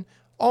kitchen,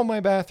 all my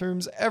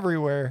bathrooms,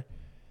 everywhere.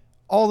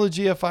 All the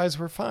GFIs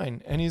were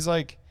fine. And he's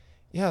like,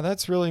 yeah,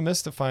 that's really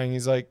mystifying.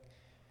 He's like,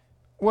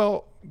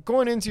 well,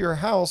 going into your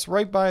house,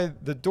 right by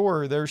the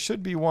door, there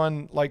should be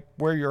one like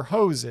where your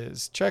hose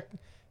is. Check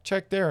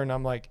there. And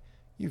I'm like,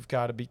 you've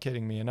got to be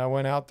kidding me. And I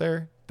went out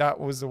there. That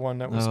was the one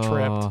that was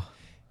tripped.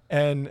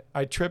 And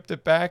I tripped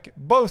it back.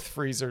 Both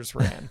freezers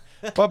ran.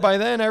 But by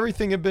then,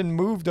 everything had been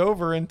moved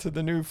over into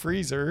the new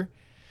freezer.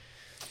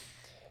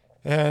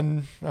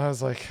 And I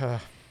was like,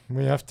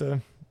 we have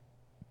to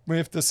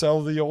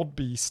sell the old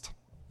beast.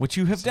 Which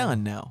you have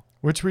done now.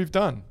 Which we've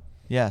done.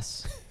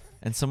 Yes.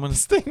 And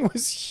This thing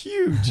was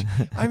huge.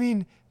 I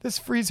mean, this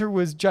freezer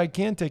was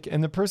gigantic.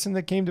 And the person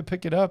that came to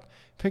picked it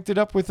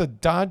up with a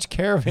Dodge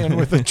Caravan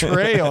with a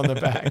tray on the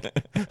back.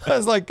 I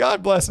was like,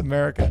 God bless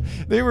America.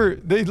 They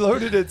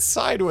loaded it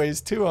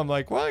sideways too. I'm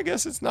like, well, I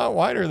guess it's not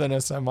wider than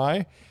a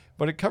semi.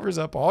 But it covers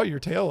up all your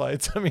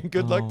taillights. I mean,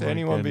 good luck to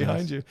anyone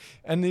behind you.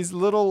 And these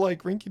little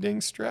like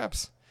rinky-dink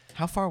straps.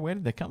 How far away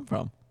did they come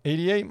from?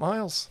 88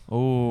 miles.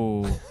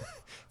 Oh.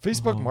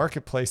 Facebook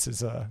Marketplace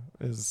is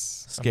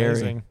Scary.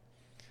 amazing.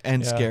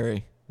 And Yeah.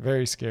 scary.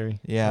 Very scary.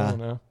 Yeah. I don't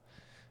know.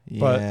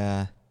 But-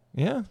 Yeah.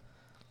 Yeah.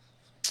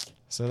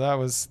 So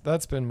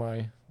that's been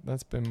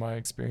my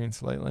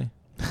experience lately.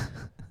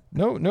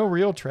 No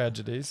real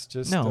tragedies.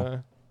 Just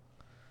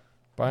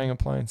buying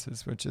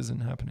appliances, which isn't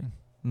happening.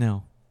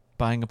 No.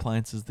 Buying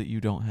appliances that you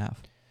don't have.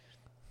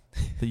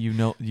 That you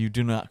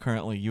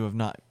have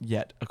not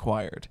yet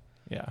acquired.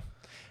 Yeah.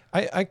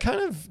 I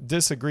kind of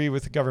disagree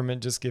with the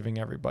government just giving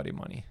everybody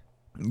money.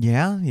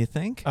 Yeah, you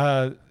think?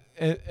 And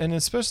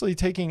especially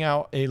taking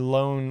out a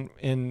loan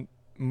in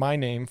my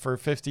name for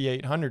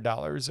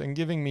 $5,800 and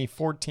giving me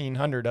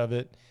 $1,400 of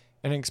it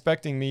and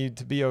expecting me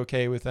to be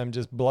okay with them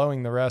just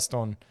blowing the rest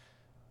on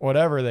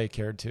whatever they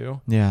cared to.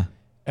 Yeah.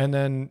 And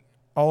then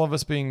all of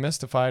us being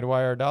mystified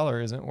why our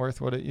dollar isn't worth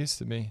what it used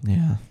to be.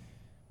 Yeah.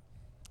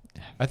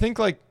 I think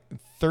like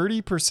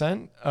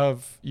 30%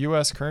 of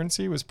U.S.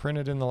 currency was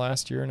printed in the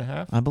last year and a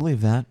half. I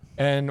believe that.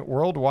 And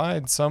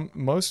worldwide,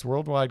 most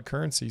worldwide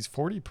currencies,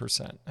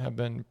 40% have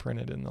been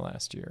printed in the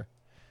last year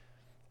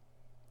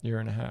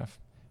and a half.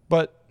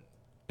 But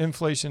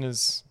inflation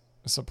is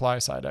a supply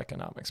side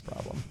economics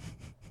problem,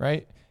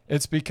 right?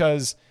 It's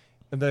because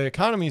the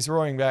economy is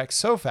roaring back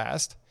so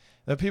fast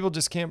that people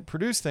just can't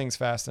produce things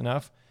fast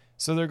enough.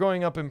 So they're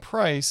going up in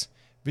price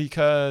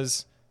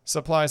because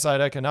supply side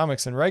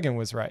economics and Reagan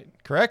was right,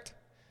 correct?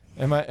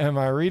 Am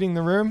I reading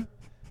the room?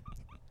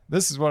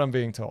 This is what I'm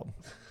being told.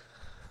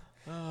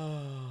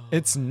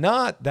 It's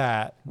not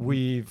that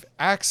we've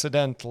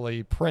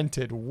accidentally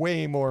printed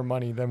way more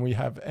money than we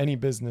have any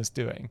business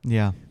doing.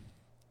 Yeah.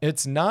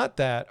 It's not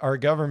that our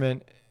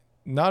government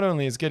not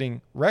only is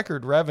getting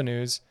record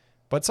revenues,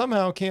 but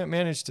somehow can't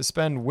manage to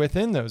spend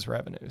within those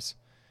revenues.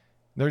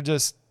 They're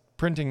just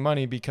printing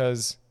money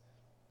because,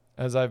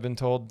 as I've been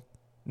told,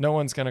 no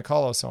one's going to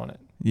call us on it.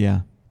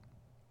 Yeah.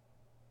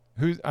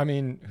 Who's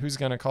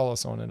going to call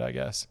us on it, I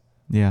guess.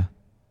 Yeah.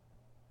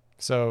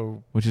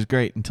 So which is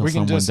great until we can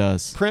someone just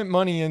does. print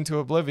money into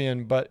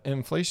oblivion, but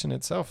inflation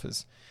itself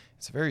it's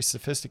a very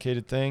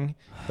sophisticated thing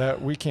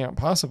that we can't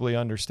possibly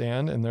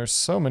understand, and there's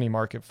so many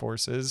market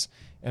forces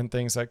and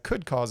things that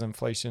could cause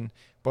inflation.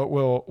 But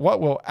what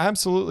will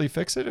absolutely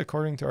fix it,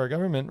 according to our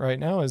government right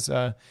now, is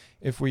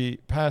if we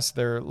pass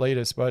their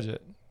latest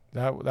budget.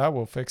 That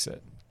will fix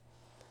it.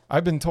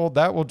 I've been told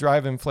that will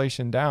drive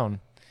inflation down.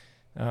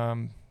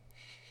 I'm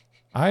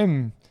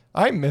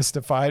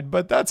mystified,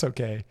 but that's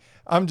okay.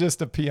 I'm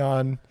just a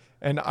peon,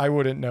 and I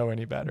wouldn't know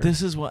any better.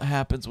 This is what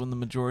happens when the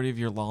majority of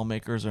your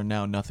lawmakers are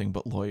now nothing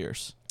but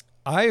lawyers.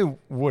 I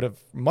would have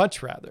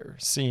much rather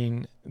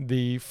seen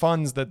the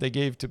funds that they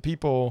gave to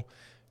people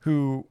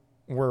who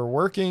were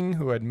working,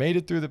 who had made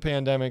it through the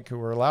pandemic, who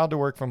were allowed to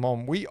work from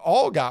home. We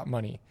all got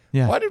money.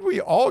 Yeah. Why did we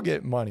all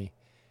get money?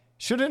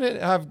 Shouldn't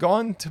it have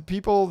gone to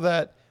people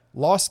that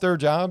lost their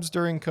jobs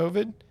during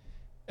COVID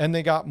and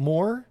they got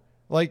more?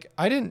 Like,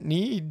 I didn't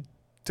need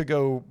to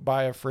go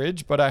buy a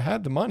fridge, but I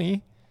had the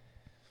money.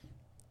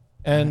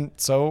 And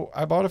so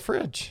I bought a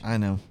fridge. I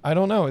know. I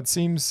don't know. It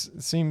seems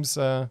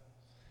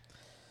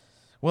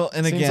Well,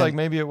 and seems again, like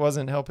maybe it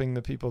wasn't helping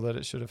the people that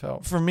it should have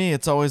helped. for me,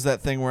 it's always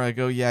that thing where I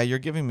go, yeah, you're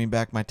giving me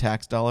back my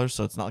tax dollars,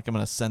 so it's not like I'm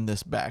going to send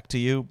this back to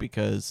you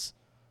because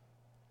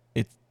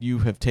you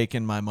have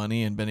taken my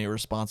money and been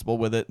irresponsible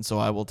with it, and so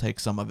I will take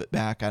some of it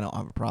back. I don't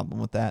have a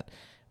problem with that.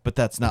 But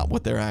that's not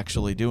what they're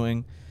actually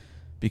doing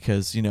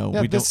because,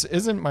 This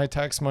isn't my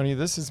tax money.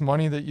 This is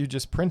money that you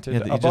just printed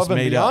that you above just and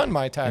made beyond up.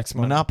 my tax It's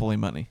money. monopoly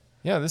money.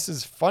 Yeah, this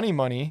is funny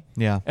money.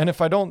 Yeah. And if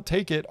I don't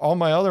take it, all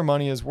my other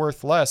money is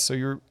worth less. So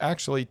you're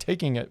actually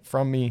taking it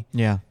from me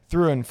Yeah.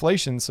 through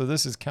inflation. So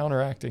this is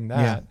counteracting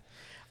that.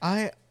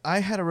 I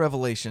had a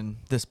revelation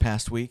this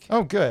past week.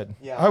 Oh, good.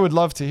 Yeah. I would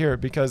love to hear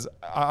it because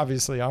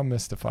obviously I'm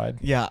mystified.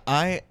 Yeah,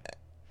 I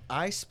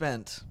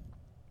spent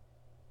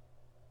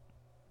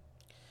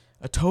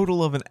a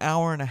total of an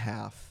hour and a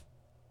half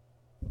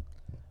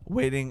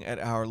waiting at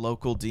our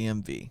local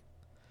DMV.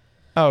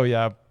 Oh,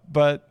 yeah.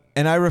 But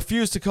And I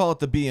refuse to call it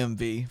the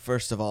BMV,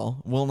 first of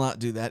all. Will not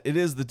do that. It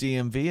is the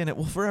DMV, and it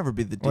will forever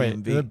be the DMV.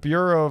 wait, the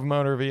Bureau of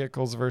Motor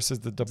Vehicles versus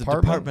the the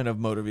Department? Department of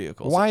Motor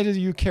Vehicles. Why do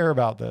you care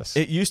about this?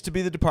 It used to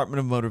be the Department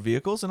of Motor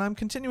Vehicles, and I'm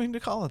continuing to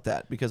call it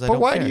that because I but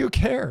don't why care. do you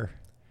care?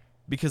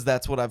 Because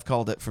that's what I've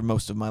called it for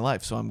most of my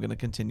life, so I'm going to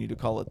continue to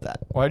call it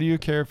that. Why do you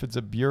care if it's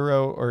a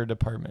bureau or a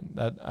department?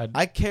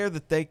 I care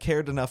that they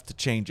cared enough to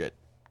change it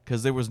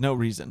because there was no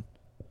reason.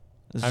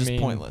 It's just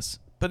pointless.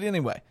 But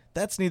anyway,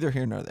 that's neither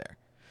here nor there.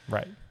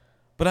 Right.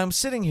 But I'm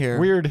sitting here.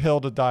 Weird hill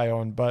to die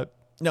on, but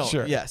No,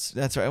 sure. yes,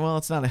 that's right. Well,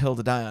 it's not a hill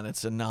to die on.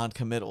 It's a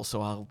non-committal,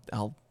 so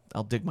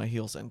I'll dig my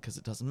heels in because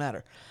it doesn't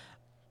matter.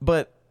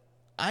 But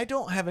I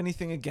don't have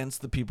anything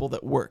against the people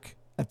that work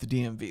at the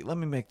DMV. Let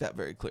me make that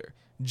very clear.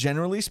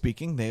 Generally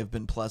speaking, they have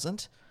been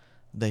pleasant.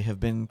 They have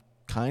been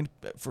kind.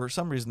 For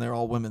some reason, they're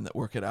all women that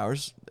work at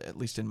ours, at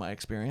least in my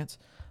experience.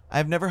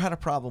 I've never had a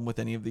problem with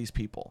any of these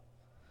people.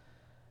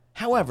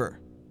 However,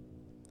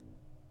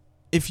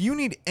 if you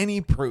need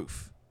any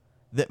proof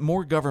that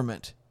more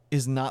government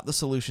is not the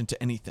solution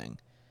to anything,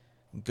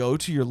 go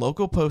to your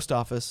local post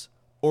office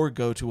or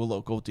go to a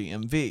local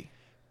DMV.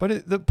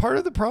 But the part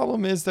of the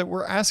problem is that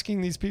we're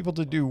asking these people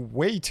to do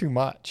way too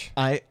much.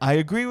 I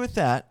agree with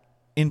that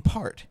in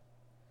part.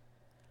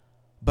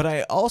 But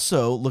I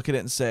also look at it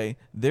and say,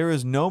 there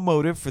is no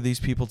motive for these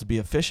people to be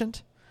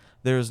efficient.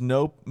 There is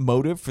no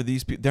motive for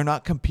these people. They're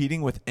not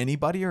competing with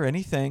anybody or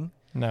anything.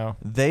 No.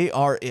 They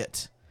are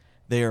it.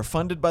 They are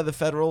funded by the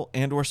federal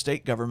and or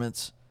state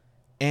governments,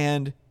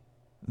 and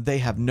they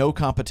have no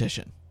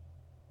competition.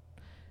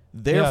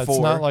 Therefore, yeah, it's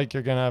not like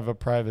you're going to have a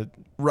private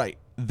right.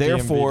 DMV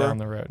Therefore, down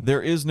the road.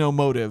 there is no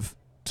motive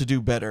to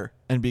do better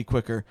and be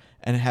quicker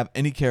and have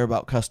any care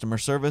about customer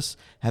service,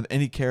 have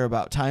any care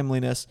about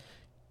timeliness.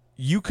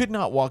 You could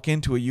not walk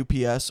into a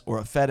UPS or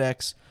a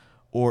FedEx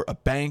or a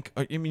bank.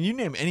 Or, I mean, you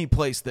name any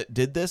place that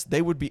did this,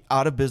 they would be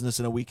out of business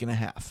in a week and a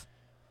half.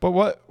 But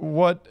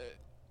what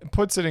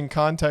puts it in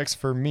context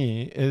for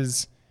me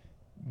is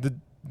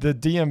the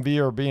DMV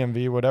or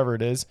BMV, whatever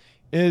it is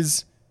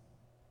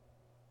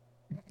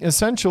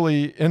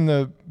essentially in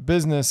the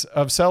business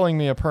of selling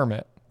me a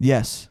permit.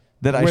 Yes,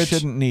 that I Which-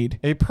 shouldn't need.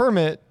 A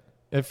permit,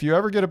 if you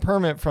ever get a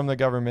permit from the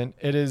government,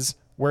 it is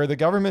where the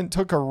government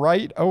took a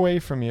right away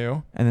from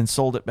you And then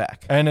sold it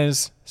back. and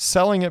is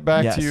selling it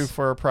back Yes. to you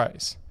for a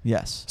price.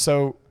 Yes.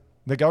 So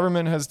the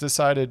government has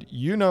decided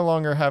you no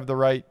longer have the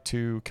right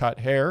to cut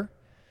hair.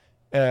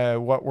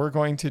 What we're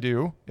going to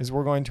do is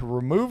we're going to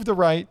remove the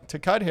right to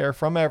cut hair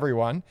from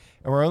everyone,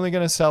 and we're only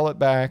going to sell it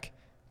back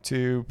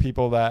to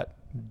people that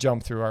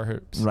jump through our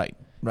hoops. Right.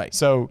 Right.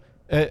 So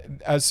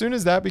as soon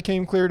as that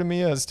became clear to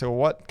me as to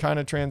what kind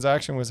of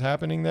transaction was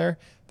happening there,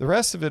 the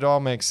rest of it all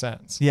makes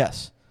sense.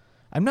 Yes.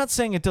 I'm not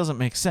saying it doesn't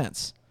make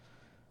sense.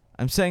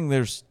 I'm saying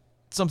there's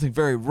something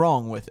very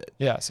wrong with it.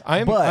 Yes,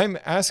 But- I'm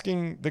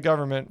asking the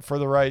government for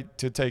the right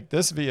to take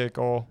this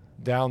vehicle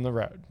down the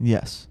road.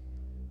 Yes.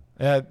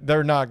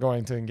 They're not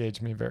going to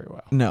engage me very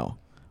well. No.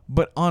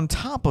 But on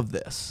top of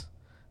this,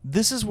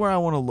 this is where I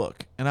want to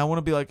look. And I want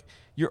to be like,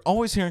 you're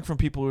always hearing from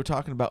people who are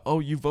talking about, oh,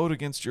 you vote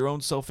against your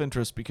own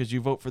self-interest because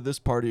you vote for this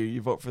party or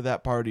you vote for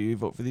that party or you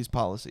vote for these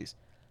policies.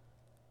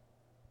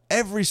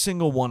 Every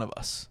single one of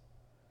us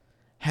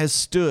has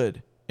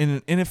stood in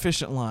an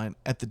inefficient line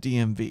at the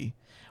DMV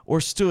or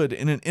stood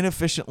in an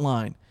inefficient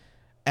line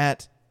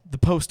at the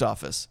post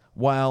office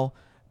while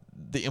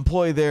the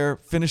employee there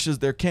finishes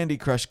their Candy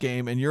Crush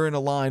game and you're in a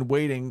line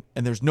waiting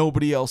and there's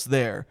nobody else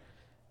there.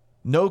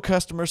 No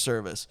customer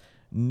service,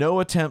 no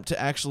attempt to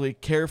actually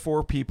care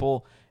for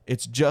people.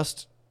 It's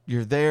just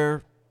you're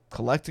there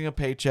collecting a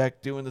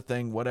paycheck, doing the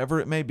thing, whatever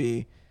it may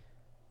be,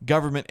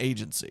 government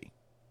agency.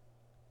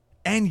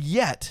 And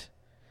yet,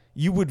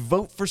 you would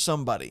vote for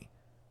somebody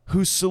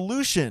whose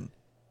solution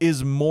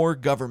is more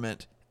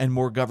government and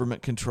more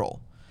government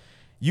control.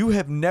 You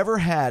have never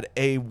had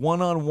a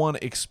one-on-one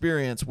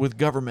experience with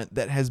government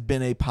that has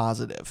been a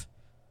positive.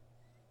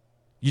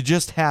 You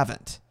just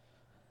haven't.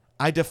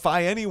 I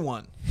defy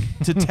anyone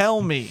to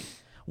tell me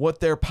what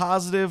their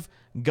positive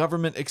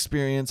government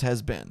experience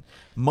has been.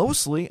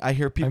 Mostly, I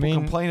hear people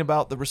complain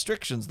about the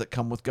restrictions that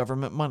come with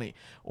government money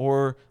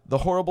or the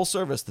horrible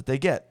service that they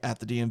get at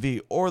the DMV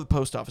or the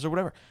post office or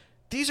whatever.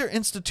 These are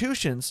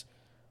institutions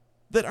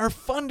that are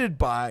funded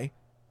by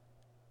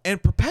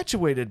and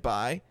perpetuated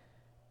by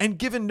and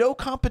given no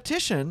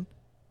competition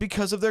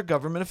because of their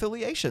government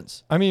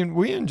affiliations. I mean,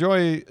 we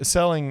enjoy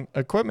selling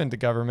equipment to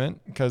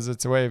government because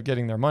it's a way of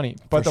getting their money.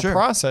 But For the sure.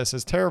 process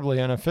is terribly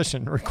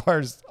inefficient. It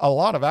requires a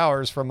lot of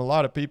hours from a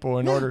lot of people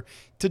in order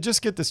to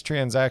just get this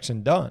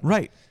transaction done.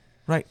 Right.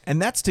 Right. And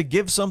that's to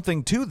give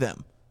something to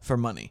them for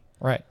money,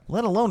 Right.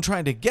 let alone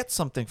trying to get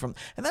something from.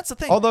 And that's the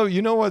thing. Although,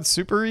 you know what's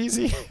super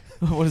easy?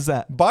 What is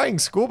that? Buying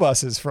school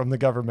buses from the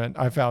government,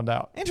 I found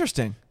out.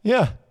 Interesting.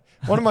 Yeah.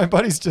 One of my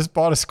buddies just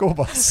bought a school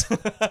bus.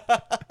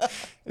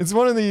 It's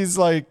one of these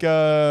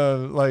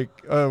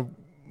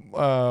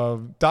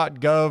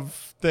 .gov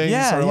things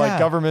Yeah, or like yeah.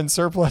 government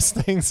surplus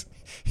things.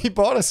 He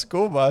bought a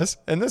school bus,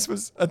 and this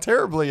was a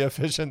terribly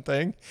efficient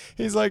thing.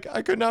 He's like,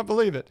 I could not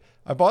believe it.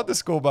 I bought the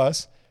school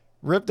bus,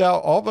 ripped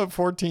out all but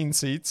 14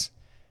 seats,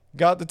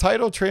 got the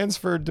title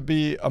transferred to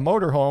be a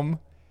motorhome,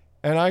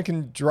 and I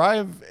can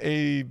drive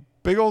a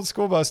big old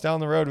school bus down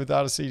the road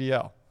without a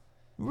CDL.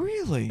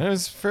 Really? And it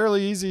was a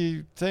fairly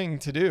easy thing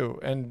to do.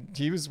 And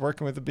he was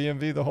working with the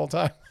BMV the whole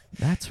time.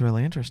 That's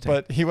really interesting.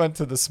 But he went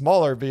to the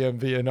smaller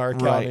BMV in our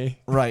county.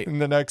 right. In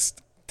the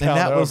next and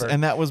town over.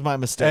 that was my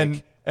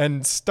mistake.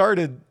 And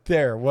started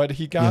there. What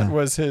he got Yeah.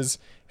 was his,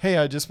 hey,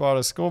 I just bought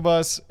a school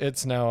bus.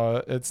 It's now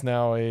a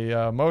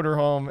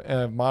motorhome,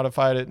 and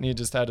modified it. And he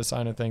just had to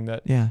sign a thing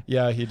that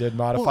Yeah. he did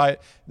modify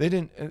it. They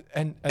didn't,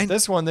 and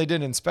this one they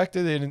didn't inspect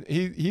it. They didn't.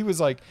 He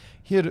was like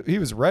he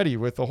was ready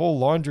with the whole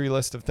laundry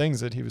list of things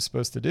that he was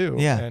supposed to do.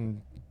 Yeah.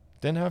 And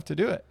didn't have to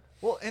do it.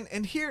 Well,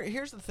 and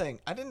here's the thing.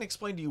 I didn't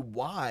explain to you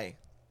why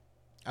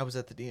I was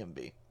at the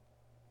DMV.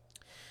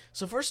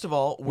 So first of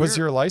all, Was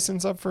your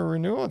license up for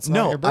renewal? It's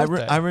not your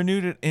birthday. I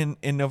renewed it in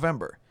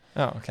November.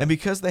 Oh, okay. And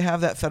because they have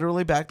that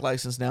federally backed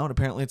license now, and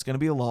apparently it's going to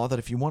be a law that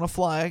if you want to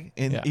fly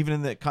even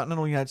in the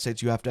continental United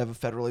States, you have to have a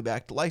federally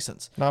backed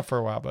license. Not for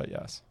a while, but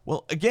yes.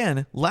 Well,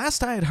 again,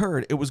 last I had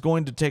heard, it was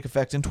going to take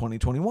effect in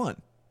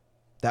 2021.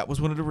 That was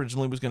when it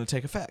originally was going to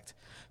take effect.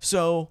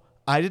 So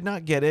I did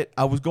not get it.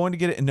 I was going to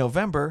get it in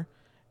November.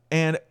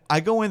 And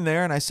I go in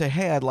there and I say,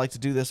 hey, I'd like to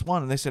do this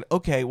one. And they said,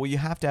 okay, well, you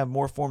have to have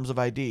more forms of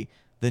ID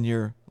than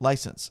your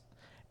license.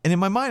 And in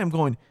my mind, I'm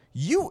going,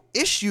 you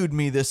issued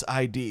me this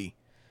ID.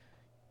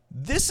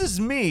 This is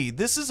me.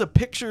 This is a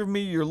picture of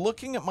me. You're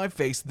looking at my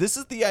face. This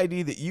is the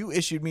ID that you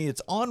issued me.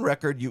 It's on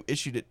record. You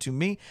issued it to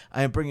me.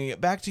 I am bringing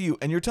it back to you.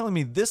 And you're telling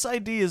me this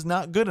ID is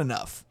not good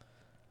enough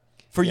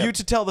for you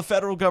to tell the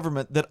federal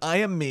government that I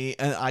am me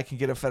and I can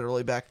get a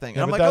federally backed thing.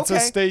 Yeah, And I'm but like, that's okay.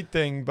 a state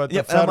thing. But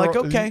Yep, the and I'm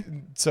federal, like, okay.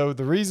 So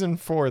the reason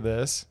for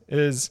this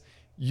is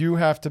you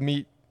have to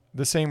meet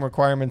the same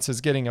requirements as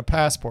getting a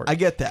passport. I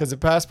get that. Because the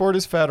passport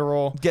is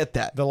federal. Get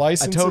that. The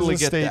license I totally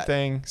is a get state that.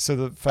 thing. So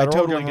the I federal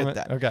totally government.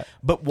 get that. Okay.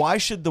 But why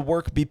should the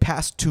work be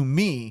passed to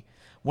me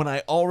when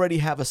I already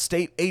have a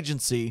state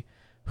agency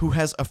who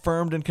has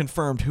affirmed and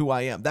confirmed who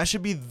I am. That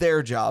should be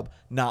their job,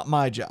 not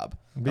my job.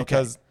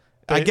 Because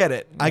I get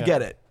it. I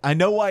get it. I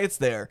know why it's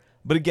there.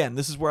 But again,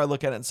 this is where I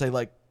look at it and say,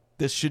 like,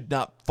 this should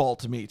not fall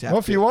to me. Well,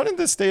 if you wanted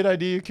the state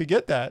ID, you could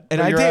get that. And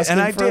But I you're did. asking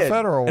And I for a did.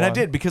 federal And I one.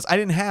 did because I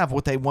didn't have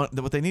what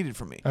they needed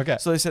from me. Okay.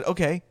 So they said,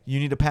 okay, you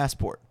need a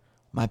passport.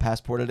 My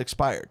passport had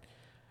expired.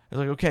 They're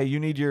like, okay, you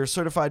need your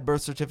certified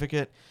birth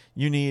certificate.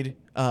 You need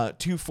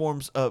two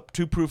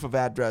proof of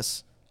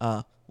address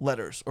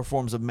letters or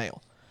forms of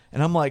mail.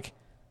 And I'm like,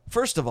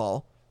 first of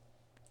all,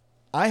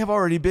 I have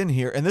already been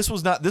here, and this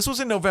was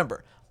in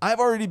November. I've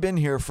already been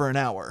here for an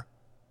hour.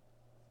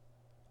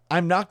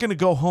 I'm not going to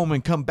go home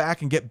and come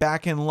back and get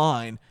back in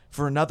line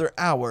for another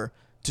hour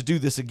to do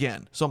this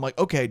again. So I'm like,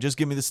 okay, just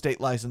give me the state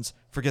license.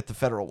 Forget the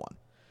federal one.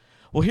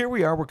 Well, here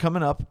we are. We're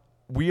coming up.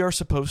 We are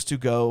supposed to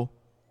go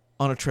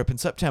on a trip in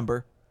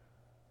September.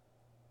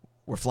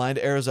 We're flying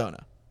to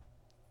Arizona.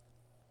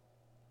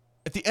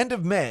 At the end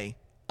of May,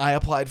 I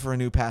applied for a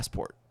new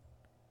passport.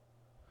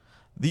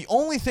 The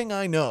only thing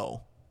I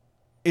know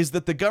is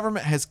that the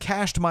government has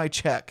cashed my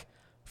check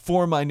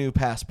for my new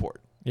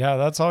passport. Yeah,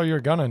 that's all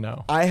you're gonna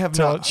know. I have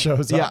till not. it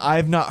shows Yeah, up.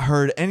 I've not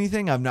heard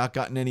anything. I've not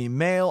gotten any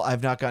mail.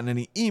 I've not gotten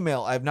any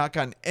email. I've not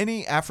gotten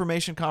any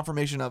affirmation,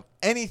 confirmation of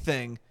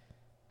anything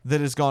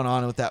that has gone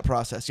on with that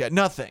process yet.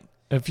 Nothing.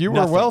 If you were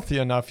Nothing. wealthy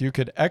enough, you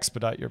could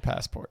expedite your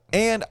passport.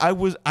 And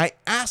I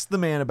asked the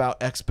man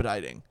about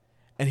expediting,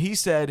 and he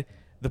said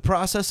the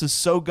process is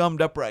so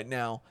gummed up right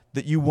now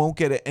that you won't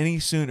get it any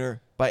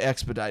sooner by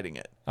expediting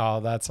it. Oh,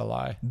 that's a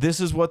lie. This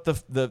is what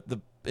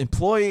the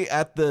employee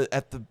at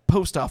the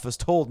post office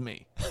told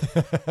me.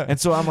 And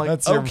so I'm like,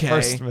 That's okay. your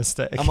first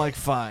mistake. I'm like,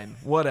 fine,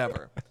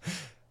 whatever.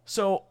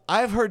 So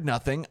I've heard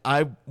nothing.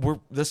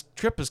 This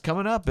trip is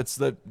coming up. It's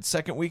the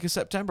second week of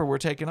September. We're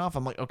taking off.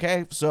 I'm like,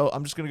 okay, so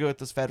I'm just gonna go with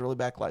this federally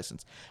backed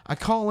license. I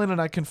call in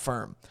and I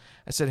confirm.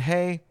 I said,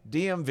 hey,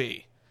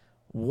 DMV,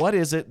 what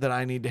is it that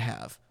I need to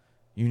have?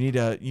 You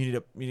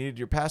need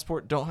your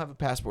passport. Don't have a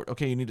passport.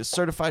 Okay, you need a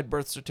certified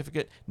birth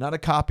certificate, not a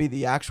copy,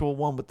 the actual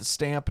one with the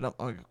stamp. And I'm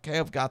like, okay,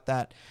 I've got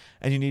that.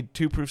 And you need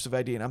 2 proofs of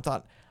ID. And I'm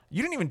thought,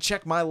 you didn't even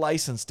check my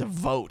license to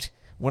vote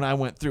when I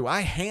went through.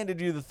 I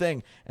handed you the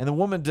thing, and the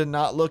woman did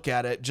not look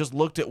at it. Just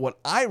looked at what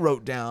I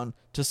wrote down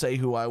to say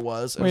who I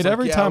was. And Wait, was like,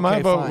 every yeah, time I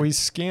okay, vote, fine. we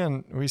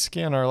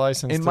scan our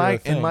license. In through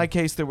a my thing.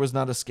 case, there was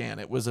not a scan.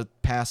 It was a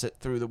pass it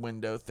through the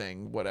window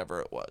thing,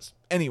 whatever it was.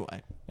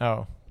 Anyway.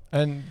 Oh,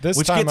 and this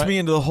Which time gets me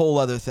into the whole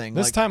other thing.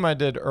 This like, time I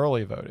did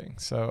early voting,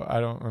 so I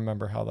don't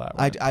remember how that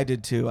went. I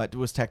did too. I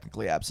was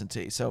technically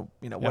absentee, so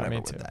whatever me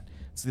with too. that.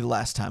 It's the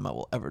last time I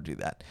will ever do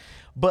that.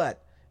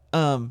 But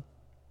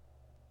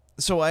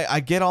so I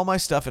get all my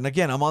stuff, and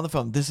again, I'm on the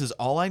phone. This is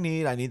all I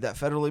need. I need that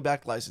federally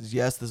backed license.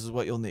 Yes, this is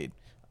what you'll need.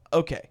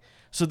 Okay.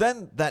 So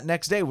then that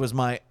next day was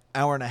my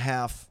hour and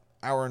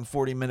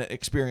 40-minute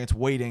experience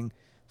waiting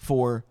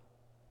for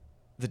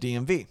the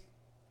DMV.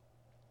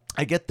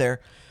 I get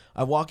there.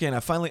 I walk in,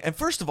 and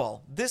first of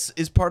all, this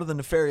is part of the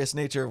nefarious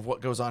nature of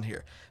what goes on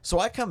here. So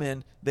I come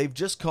in, they've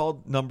just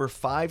called number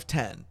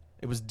 510.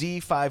 It was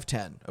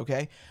D510,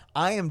 okay?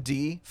 I am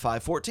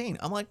D514.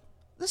 I'm like,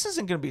 this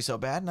isn't going to be so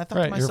bad. And I thought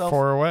to Right, myself, you're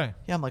 4 away.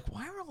 yeah, I'm like,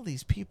 why are all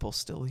these people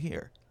still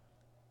here?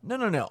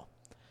 No.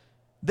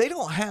 They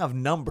don't have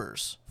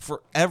numbers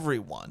for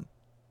everyone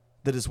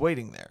that is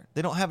waiting there.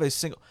 They don't have a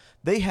single.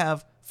 They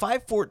have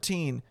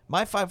 514.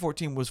 My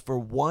 514 was for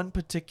one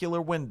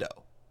particular window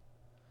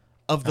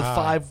of the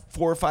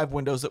 4 or 5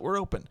 windows that were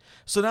open.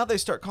 So now they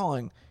start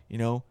calling,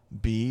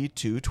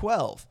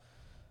 B212,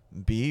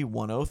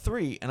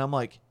 B103. And I'm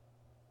like,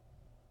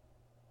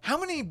 how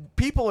many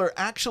people are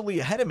actually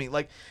ahead of me?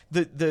 Like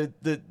the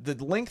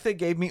link they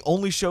gave me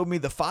only showed me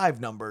the 5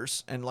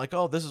 numbers and like,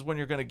 oh, this is when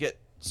you're going to get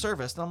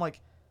service. And I'm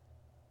like,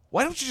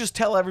 why don't you just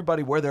tell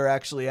everybody where they're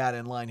actually at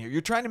in line here?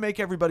 You're trying to make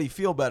everybody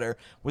feel better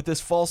with this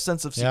false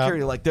sense of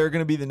security, like they're going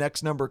to be the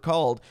next number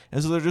called.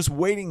 And so they're just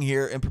waiting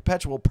here in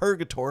perpetual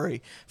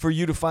purgatory for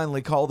you to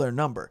finally call their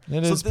number.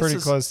 It is pretty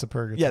close to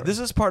purgatory. Yeah, this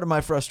is part of my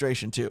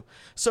frustration too.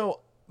 So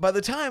by the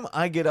time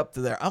I get up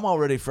to there, I'm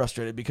already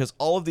frustrated because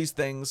all of these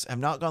things have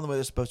not gone the way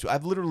they're supposed to.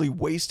 I've literally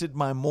wasted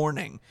my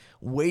morning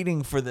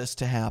waiting for this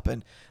to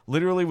happen.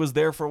 Literally was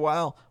there for a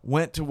while,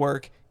 went to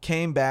work,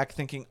 came back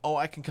thinking, oh,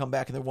 I can come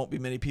back and there won't be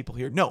many people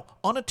here. No,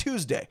 on a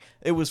Tuesday,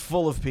 it was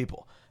full of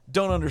people.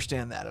 Don't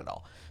understand that at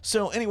all.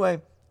 So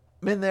anyway,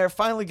 I'm in there,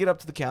 finally get up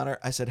to the counter.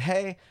 I said,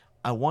 hey,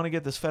 I want to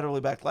get this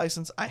federally backed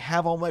license. I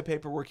have all my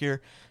paperwork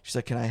here. She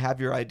said, can I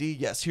have your ID?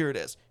 Yes, here it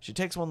is. She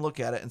takes one look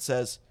at it and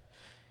says,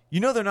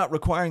 they're not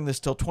requiring this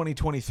till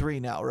 2023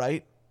 now,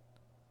 right?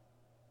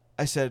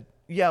 I said,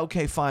 yeah,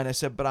 okay, fine. I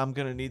said, but I'm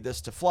going to need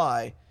this to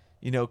fly,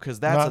 because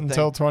that's Not a thing.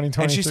 until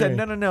 2023. And she said,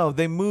 no.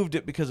 They moved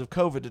it because of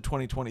COVID to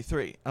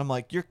 2023. I'm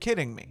like, you're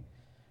kidding me.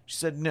 She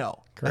said,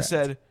 no. Correct. I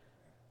said,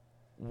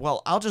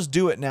 well, I'll just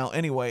do it now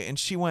anyway. And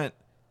she went,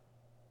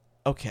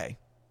 okay,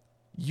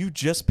 you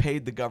just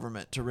paid the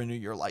government to renew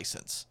your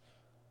license.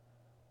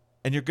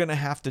 And you're going to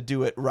have to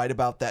do it right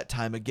about that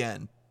time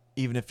again,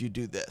 even if you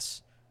do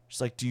this.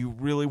 She's like, do you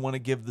really want to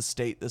give the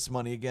state this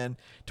money again?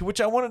 To which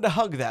I wanted to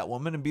hug that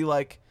woman and be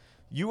like,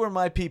 You are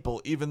my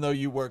people, even though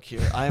you work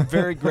here. I am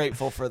very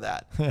grateful for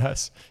that.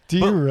 Yes. Do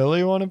you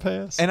really want to pay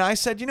us? And I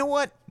said, you know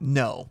what?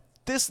 No.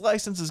 This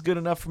license is good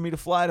enough for me to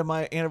fly to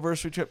my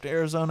anniversary trip to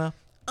Arizona.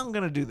 I'm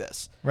going to do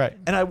this. Right.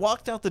 And I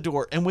walked out the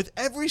door, and with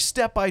every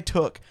step I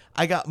took,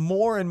 I got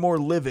more and more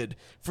livid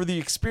for the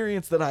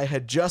experience that I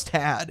had just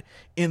had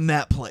in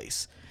that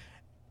place.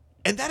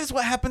 And that is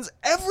what happens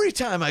every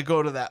time I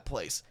go to that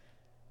place.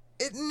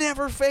 It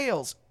never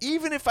fails.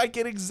 Even if I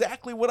get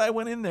exactly what I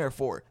went in there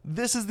for,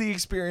 this is the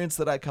experience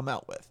that I come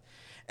out with.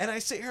 And I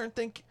sit here and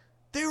think,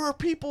 there are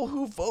people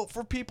who vote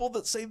for people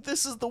that say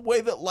this is the way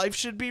that life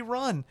should be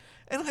run.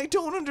 And I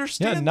don't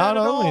understand that at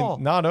all.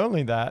 Not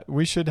only that,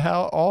 we should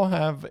all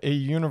have a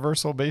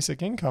universal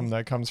basic income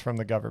that comes from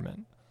the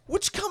government.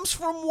 Which comes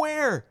from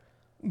where?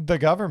 The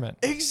government.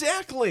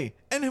 Exactly.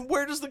 And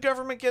where does the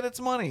government get its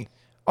money?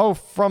 Oh,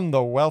 from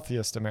the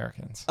wealthiest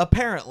Americans.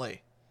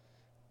 Apparently.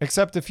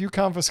 Except if you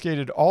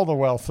confiscated all the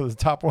wealth of the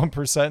top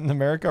 1% in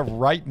America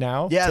right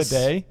now,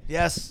 today,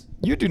 Yes.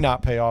 you do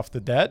not pay off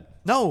the debt.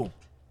 No.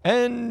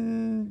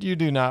 And you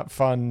do not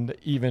fund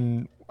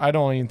even, I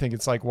don't even think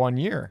it's like 1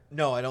 year.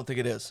 No, I don't think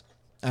it is.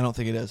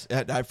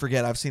 I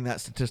forget. I've seen that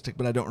statistic,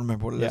 but I don't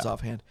remember what it is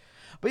offhand.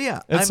 But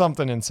yeah. It's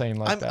something insane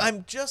like that.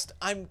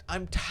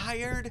 I'm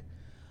tired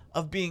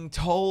of being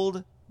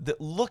told that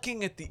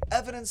looking at the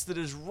evidence that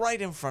is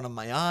right in front of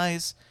my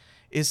eyes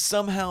is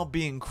somehow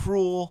being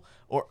cruel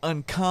or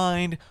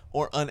unkind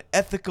or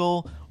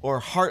unethical or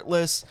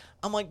heartless.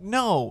 I'm like,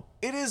 no,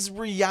 it is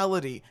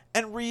reality,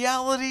 and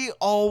reality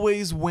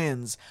always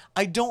wins.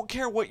 I don't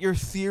care what your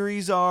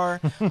theories are.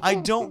 I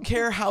don't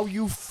care how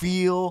you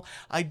feel.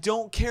 I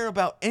don't care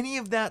about any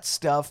of that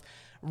stuff.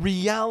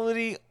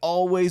 Reality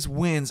always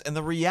wins, and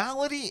the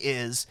reality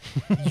is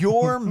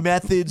your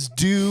methods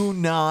do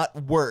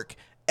not work.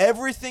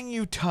 Everything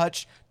you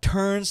touch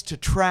turns to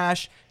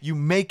trash. You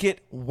make it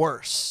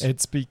worse.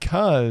 It's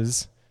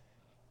because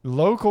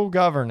local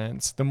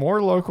governance, the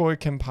more local it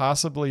can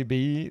possibly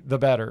be, the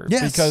better.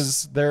 Yes.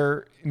 Because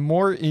they're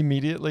more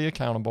immediately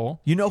accountable.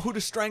 You know who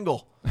to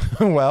strangle.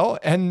 Well,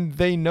 and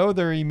they know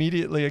they're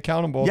immediately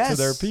accountable to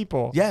their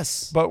people.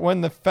 Yes. But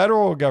when the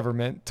federal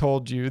government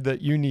told you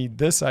that you need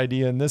this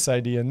ID and this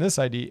ID and this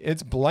ID,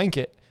 it's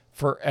blanket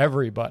for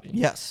everybody.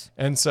 Yes.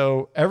 And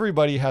so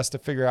everybody has to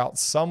figure out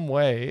some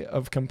way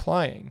of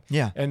complying.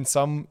 Yeah. And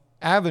some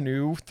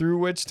avenue through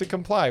which to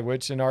comply,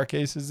 which in our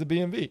case is the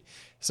BMV.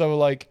 So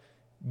like,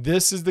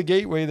 this is the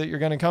gateway that you're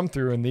going to come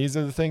through, and these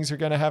are the things you're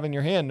going to have in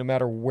your hand no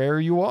matter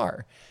where you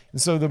are. And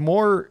so the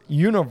more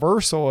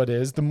universal it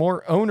is, the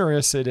more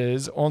onerous it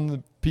is on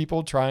the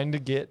people trying to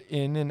get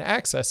in and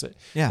access it.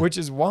 Yeah. Which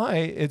is why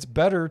it's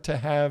better to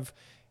have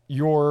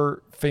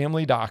your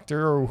family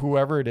doctor or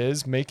whoever it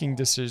is making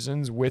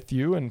decisions with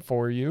you and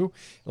for you,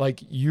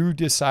 like you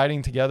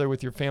deciding together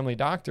with your family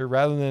doctor,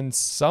 rather than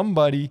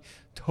somebody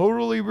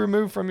totally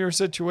removed from your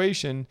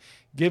situation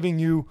giving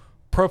you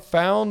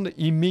profound,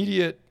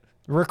 immediate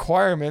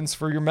requirements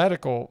for your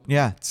medical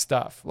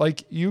stuff.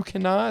 Like you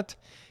cannot,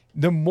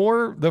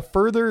 the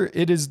further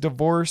it is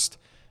divorced,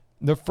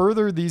 the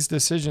further these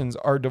decisions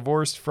are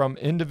divorced from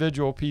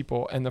individual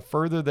people, and the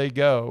further they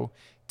go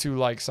to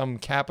like some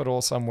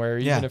capital somewhere,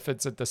 even if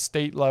it's at the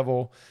state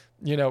level.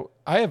 You know,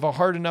 I have a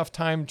hard enough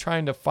time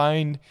trying to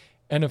find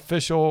an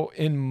official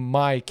in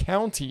my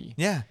county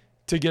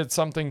to get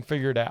something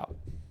figured out.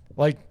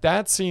 Like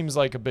that seems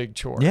like a big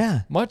chore.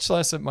 Yeah. Much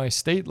less at my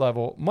state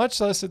level, much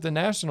less at the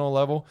national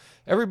level.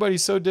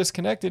 Everybody's so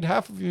disconnected.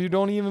 Half of you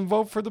don't even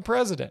vote for the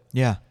president.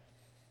 Yeah.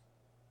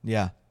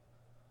 Yeah.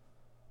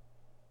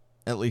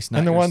 At least not.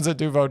 And the ones that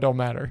do vote don't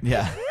matter.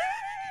 Yeah.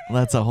 Well,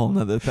 that's a whole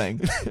nother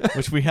thing,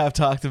 which we have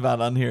talked about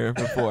on here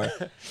before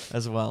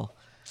as well.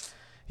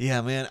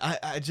 Yeah, man,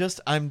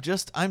 I'm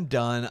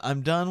done.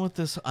 I'm done with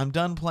this. I'm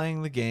done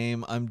playing the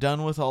game. I'm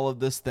done with all of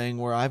this thing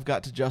where I've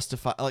got to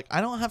justify, like, I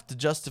don't have to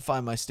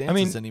justify my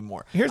stances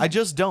anymore. I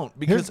just don't,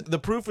 because the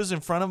proof is in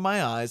front of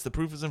my eyes. The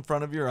proof is in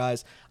front of your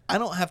eyes. I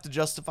don't have to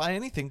justify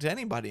anything to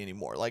anybody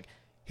anymore. Like,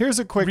 here's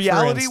a quick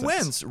reality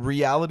wins.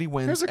 Reality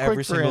wins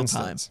every single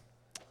time.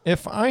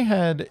 If I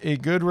had a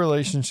good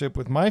relationship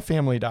with my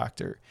family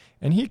doctor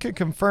and he could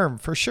confirm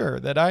for sure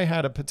that I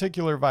had a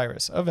particular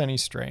virus of any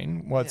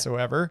strain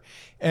whatsoever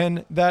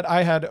and that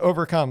I had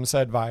overcome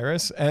said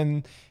virus,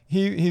 and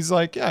he's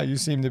like, yeah, you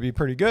seem to be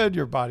pretty good.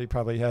 Your body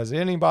probably has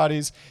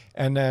antibodies.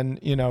 And then,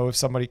 you know, if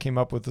somebody came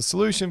up with a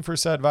solution for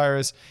said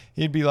virus,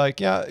 he'd be like,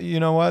 yeah,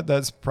 you know what?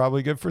 That's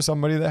probably good for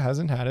somebody that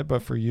hasn't had it.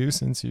 But for you,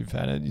 since you've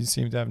had it, you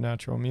seem to have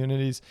natural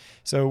immunities.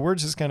 So we're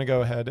just going to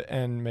go ahead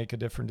and make a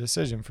different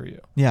decision for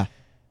you. Yeah.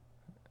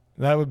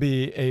 That would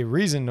be a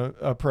reasoned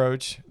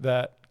approach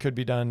that could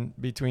be done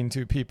between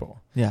two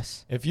people.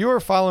 Yes. If you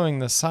are following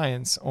the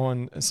science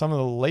on some of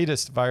the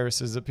latest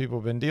viruses that people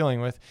have been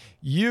dealing with,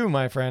 you,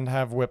 my friend,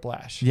 have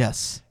whiplash.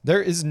 Yes.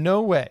 There is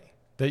no way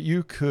that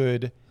you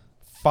could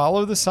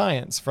follow the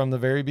science from the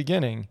very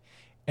beginning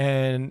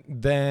and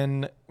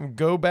then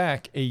go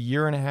back a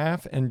year and a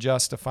half and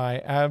justify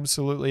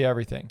absolutely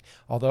everything.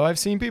 Although I've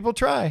seen people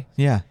try.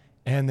 Yeah.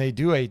 And they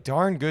do a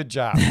darn good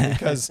job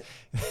because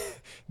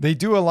They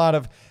do a lot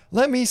of,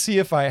 let me see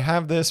if I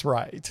have this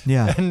right.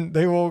 Yeah. And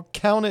they will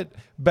count it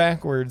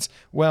backwards.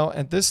 Well,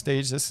 at this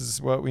stage, this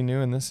is what we knew,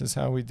 and this is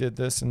how we did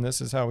this, and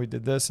this is how we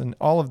did this, and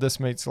all of this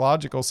makes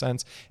logical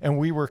sense, and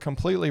we were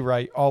completely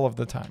right all of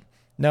the time.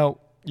 No,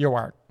 you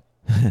aren't.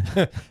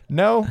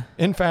 No,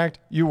 in fact,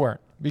 you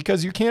weren't.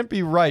 Because you can't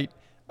be right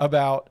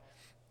about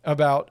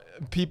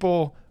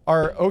people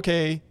are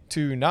okay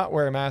to not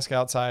wear a mask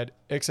outside,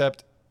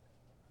 except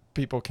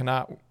people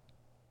cannot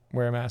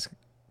wear a mask,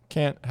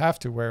 can't have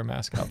to wear a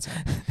mask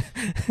outside.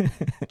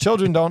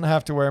 Children don't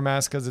have to wear a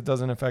mask because it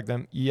doesn't affect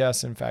them.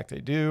 Yes, in fact,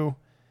 they do.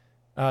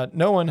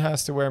 No one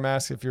has to wear a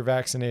mask if you're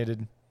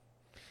vaccinated.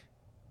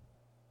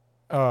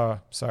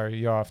 Sorry,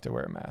 you all have to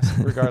wear a mask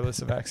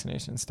regardless of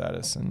vaccination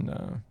status,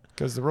 and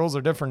because the rules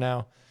are different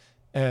now,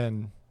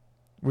 and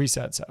we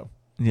said so.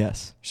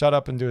 Yes. Shut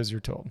up and do as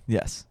you're told.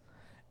 Yes.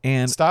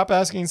 And stop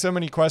asking so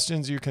many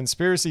questions, you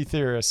conspiracy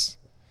theorists.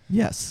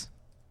 yes.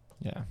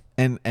 Yeah.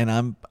 And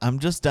I'm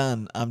just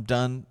done. I'm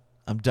done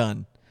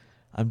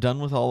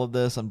with all of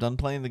this. I'm done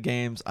playing the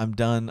games. I'm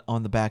done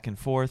on the back and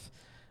forth.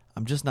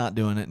 I'm just not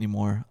doing it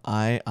anymore.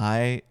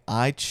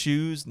 I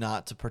choose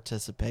not to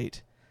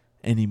participate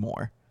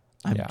anymore.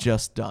 I'm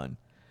just done.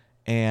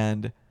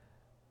 And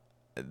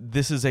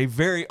this is a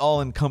very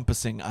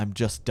all-encompassing I'm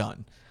just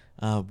done.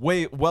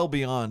 Way well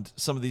beyond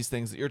some of these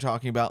things that you're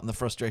talking about and the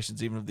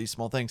frustrations even of these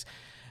small things.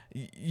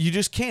 You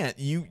just can't.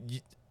 You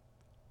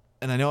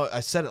and I know I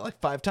said it like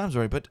 5 times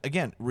already, but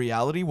again,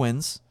 reality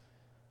wins.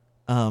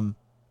 And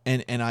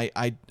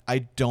I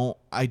don't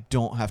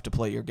have to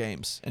play your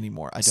games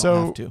anymore. I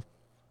don't have to.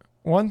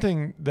 One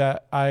thing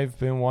that I've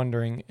been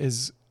wondering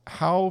is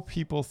how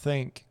people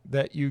think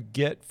that you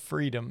get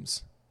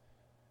freedoms,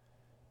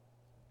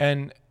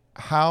 and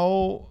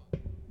how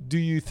do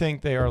you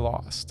think they are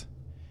lost?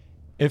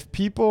 If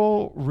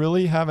people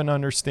really have an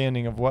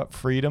understanding of what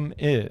freedom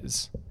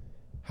is,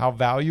 how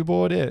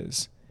valuable it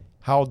is,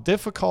 how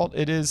difficult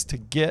it is to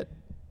get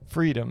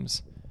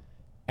freedoms,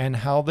 and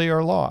how they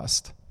are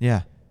lost.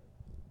 Yeah.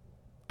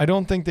 I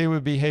don't think they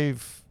would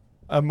behave,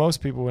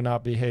 most people would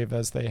not behave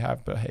as they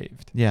have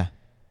behaved. Yeah.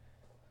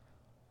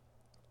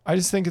 I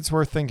just think it's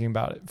worth thinking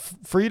about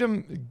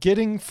it.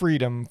 Getting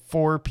freedom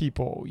for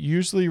people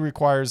usually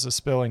requires a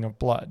spilling of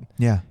blood.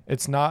 Yeah.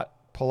 It's not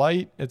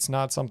polite. It's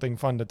not something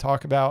fun to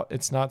talk about.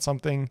 It's not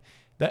something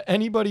that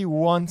anybody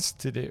wants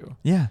to do.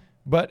 Yeah.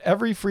 But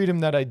every freedom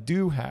that I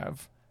do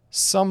have,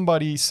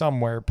 somebody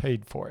somewhere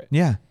paid for it.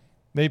 Yeah.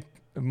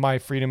 My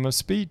freedom of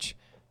speech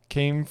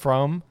came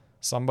from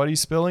somebody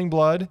spilling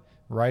blood,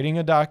 writing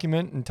a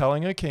document, and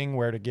telling a king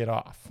where to get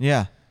off.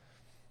 Yeah.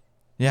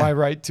 Yeah. My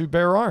right to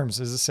bear arms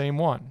is the same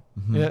one.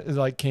 Mm-hmm.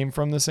 It came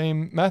from the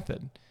same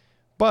method.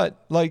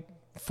 But like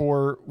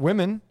for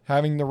women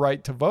having the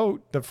right to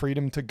vote, the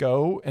freedom to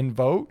go and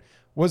vote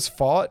was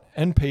fought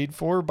and paid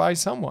for by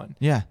someone.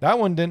 Yeah. That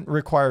one didn't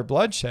require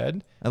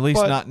bloodshed. At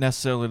least not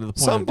necessarily to the point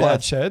some of death.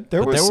 bloodshed.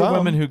 There were some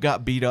women who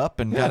got beat up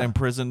and got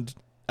imprisoned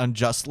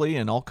unjustly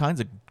and all kinds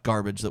of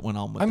garbage that went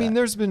on with that. I mean,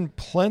 there's been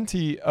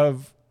plenty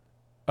of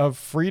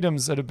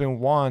freedoms that have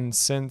been won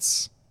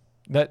since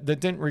that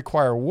didn't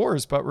require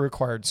wars but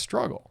required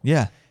struggle.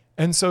 Yeah.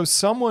 And so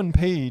someone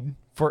paid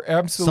for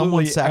absolutely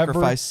someone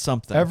sacrificed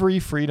something. Every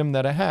freedom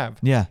that I have.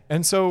 Yeah.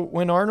 And so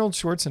when Arnold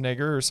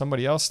Schwarzenegger or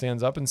somebody else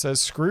stands up and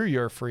says, screw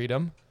your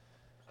freedom,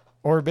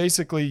 or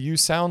basically you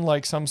sound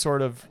like some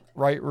sort of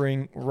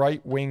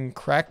right-wing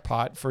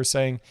crackpot for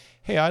saying,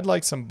 hey, I'd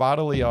like some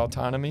bodily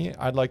autonomy.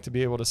 I'd like to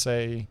be able to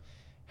say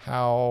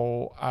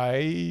how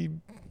I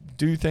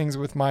do things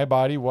with my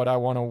body, what I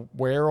want to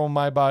wear on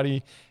my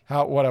body,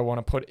 what I want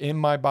to put in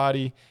my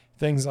body,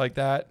 things like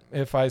that.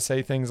 If I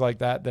say things like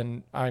that,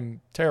 then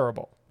I'm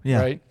terrible. Yeah.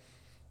 Right.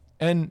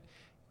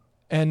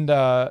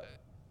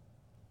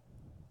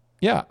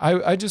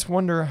 I just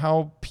wonder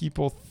how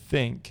people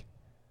think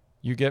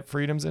you get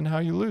freedoms and how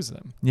you lose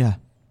them. Yeah.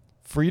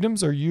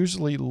 Freedoms are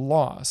usually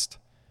lost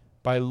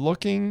by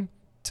looking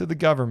to the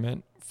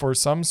government for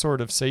some sort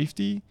of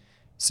safety,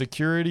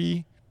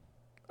 security,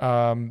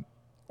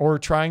 or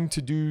trying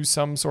to do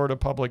some sort of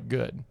public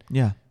good.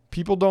 Yeah.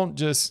 People don't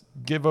just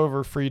give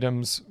over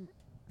freedoms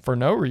for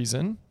no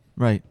reason.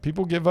 Right.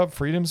 People give up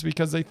freedoms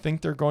because they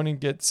think they're going to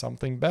get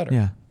something better.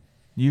 Yeah.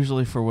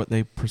 Usually for what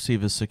they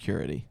perceive as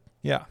security.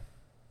 Yeah.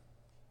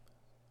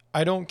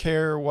 I don't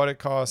care what it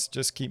costs,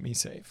 just keep me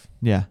safe.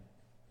 Yeah.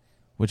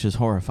 Which is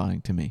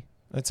horrifying to me.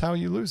 That's how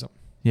you lose them.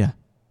 Yeah.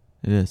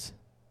 It is.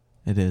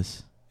 It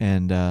is.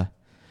 And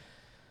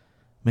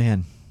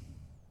man,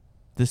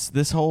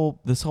 this whole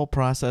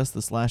process,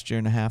 this last year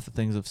and a half, the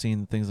things I've seen,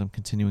 the things I'm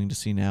continuing to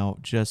see now,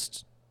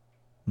 just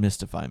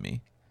mystify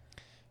me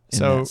in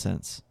that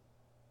sense.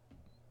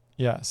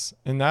 Yes.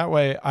 In that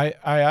way, I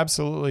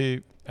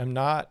absolutely am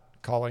not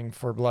calling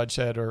for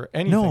bloodshed or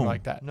anything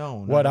like that.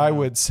 What I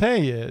would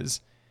say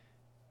is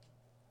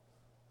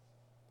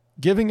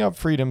giving up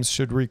freedoms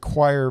should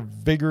require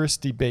vigorous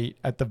debate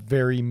at the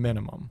very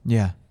minimum.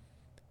 Yeah.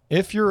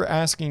 If you're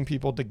asking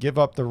people to give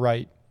up the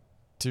right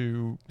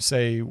to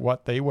say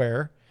what they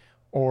wear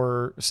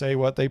or say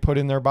what they put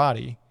in their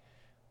body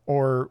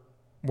or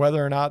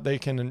whether or not they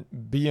can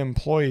be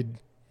employed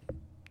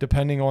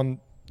depending on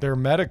their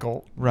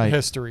medical Right.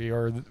 history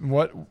or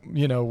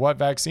what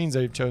vaccines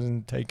they've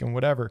chosen to take and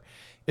whatever.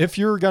 If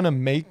you're going to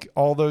make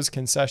all those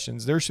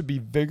concessions, there should be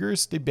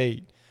vigorous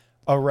debate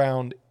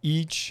around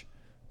each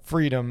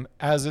freedom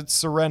as it's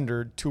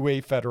surrendered to a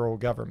federal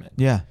government.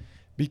 Yeah.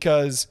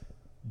 Because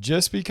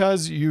just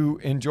because you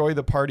enjoy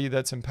the party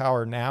that's in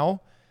power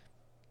now,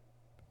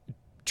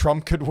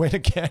 Trump could win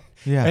again,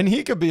 Yeah. and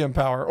he could be in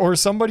power, or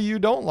somebody you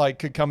don't like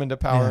could come into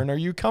power. Yeah. And are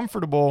you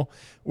comfortable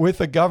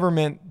with a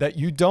government that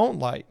you don't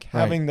like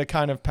Right. having the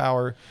kind of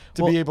power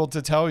to Well, be able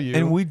to tell you?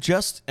 And we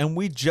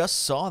just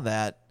saw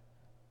that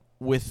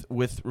with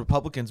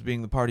Republicans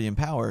being the party in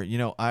power. You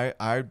know,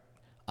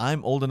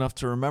 I'm old enough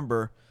to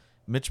remember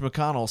Mitch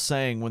McConnell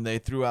saying when they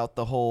threw out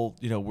the whole,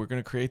 we're going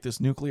to create this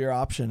nuclear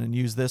option and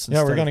use this.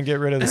 we're going to get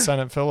rid of the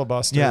Senate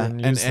filibuster Yeah, and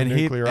use the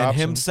nuclear and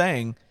option him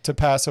saying to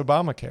pass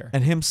Obamacare.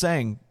 and him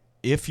saying,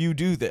 if you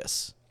do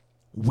this,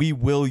 we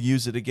will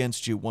use it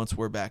against you once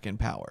we're back in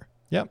power.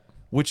 Yep.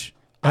 Which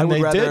I And would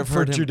they rather did have for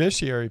heard him,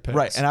 judiciary picks.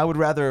 right, and I would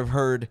rather have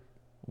heard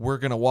we're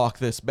going to walk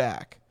this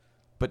back,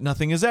 but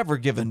nothing is ever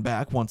given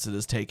back once it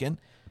is taken.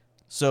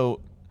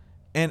 So,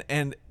 and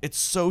it's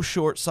so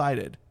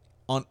short-sighted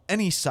on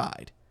any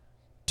side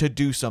to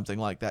do something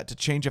like that, to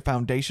change a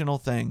foundational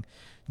thing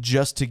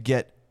just to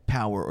get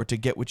power or to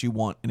get what you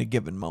want in a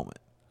given moment.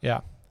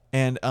 Yeah.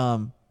 And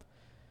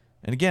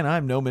again,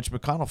 I'm no Mitch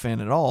McConnell fan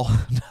at all,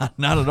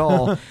 not at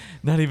all,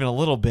 not even a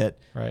little bit.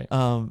 Right.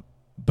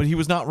 But he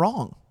was not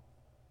wrong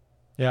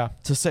Yeah.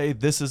 to say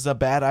this is a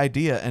bad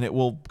idea and it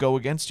will go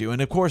against you.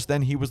 And of course,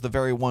 then he was the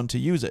very one to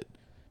use it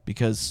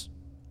because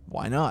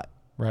why not?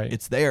 Right.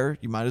 It's there.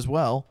 You might as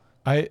well,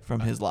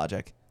 from his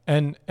logic.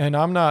 And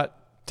I'm not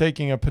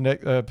taking a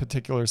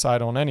particular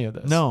side on any of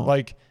this. No.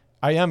 Like,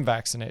 I am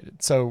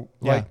vaccinated. So,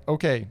 Yeah.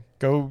 okay,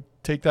 go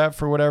take that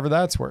for whatever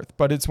that's worth.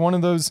 But it's one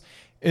of those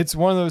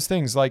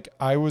things. Like,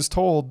 I was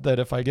told that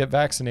if I get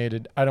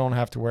vaccinated, I don't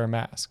have to wear a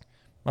mask.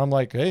 I'm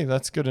like, hey,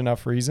 that's good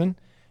enough reason.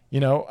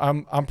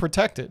 I'm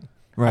protected.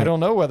 Right. I don't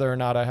know whether or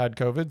not I had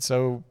COVID.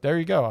 So there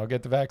you go. I'll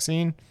get the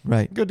vaccine.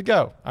 Right. Good to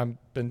go. I've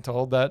been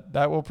told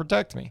that will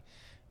protect me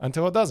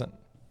until it doesn't,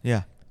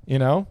 Yeah.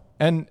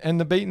 And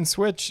the bait and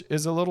switch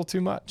is a little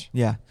too much.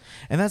 Yeah.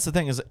 And that's the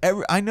thing is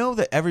I know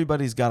that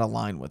everybody's got a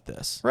line with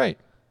this. Right.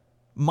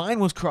 Mine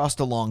was crossed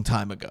a long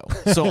time ago.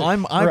 So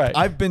Right.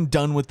 I've been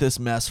done with this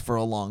mess for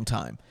a long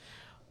time.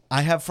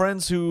 I have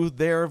friends who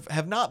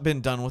have not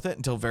been done with it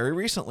until very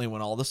recently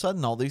when all of a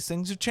sudden all these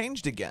things have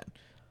changed again.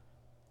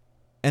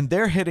 And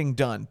they're hitting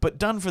done, but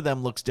done for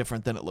them looks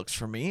different than it looks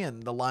for me,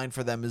 and the line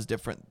for them is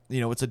different.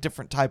 It's a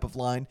different type of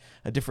line,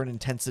 a different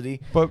intensity.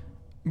 But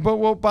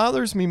what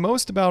bothers me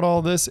most about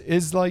all this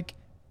is, like,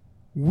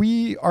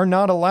 we are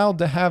not allowed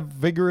to have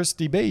vigorous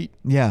debate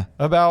Yeah.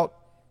 about,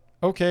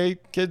 okay,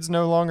 kids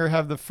no longer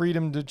have the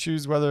freedom to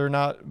choose whether or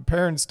not,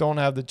 parents don't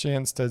have the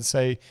chance to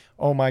say,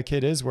 oh, my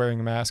kid is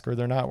wearing a mask or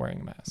they're not wearing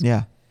a mask.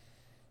 Yeah.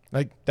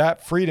 Like,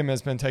 that freedom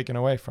has been taken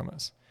away from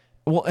us.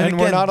 Well, And again,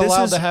 we're not this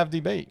allowed is- to have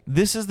debate.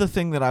 This is the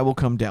thing that I will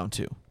come down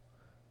to.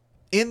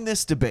 In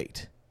this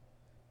debate,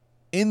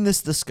 in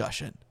this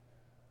discussion,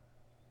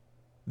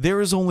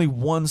 there is only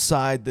one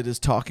side that is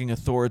talking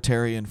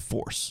authoritarian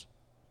force.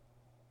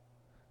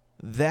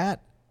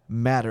 That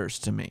matters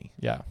to me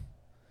Yeah.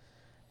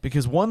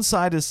 because one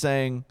side is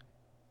saying,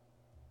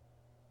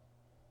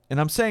 and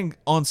I'm saying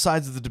on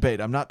sides of the debate,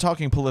 I'm not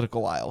talking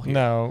political aisle here.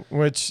 No,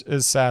 which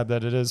is sad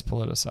that it is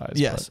politicized.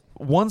 Yes.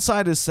 One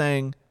side is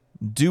saying,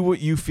 do what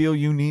you feel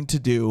you need to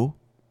do.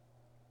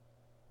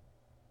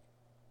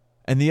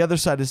 And the other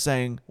side is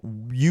saying,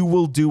 you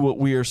will do what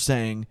we are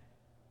saying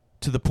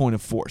to the point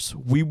of force.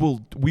 We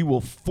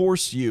will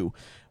force you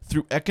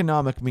through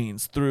economic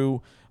means,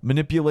 through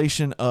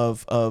manipulation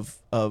of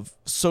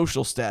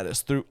social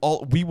status,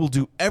 we will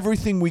do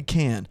everything we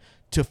can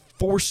to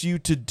force you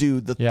to do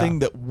the Yeah. thing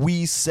that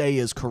we say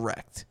is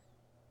correct.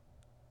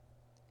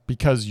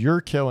 Because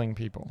you're killing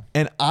people.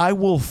 And I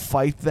will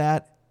fight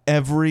that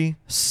every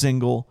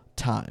single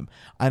time.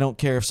 I don't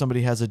care if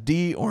somebody has a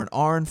D or an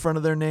R in front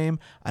of their name.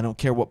 I don't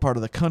care what part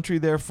of the country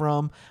they're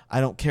from.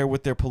 I don't care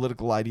what their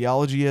political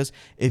ideology is.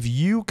 If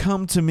you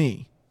come to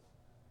me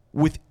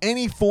with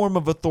any form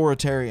of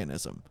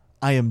authoritarianism,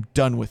 I am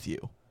done with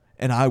you.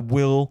 And I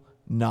will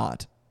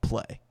not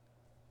play.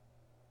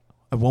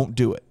 I won't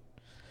do it.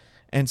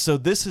 And so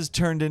this has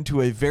turned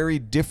into a very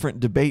different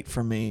debate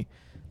for me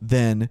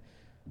than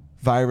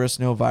virus,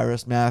 no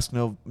virus, mask,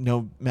 no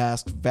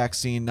mask,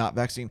 vaccine, not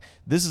vaccine.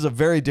 This is a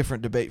very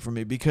different debate for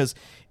me because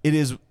it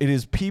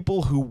is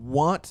people who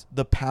want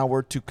the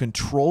power to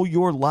control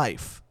your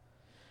life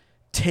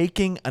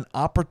taking an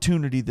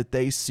opportunity that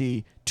they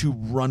see to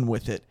run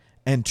with it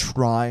and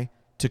try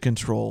to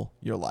control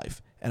your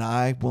life. And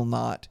I will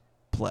not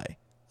play.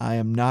 I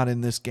am not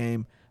in this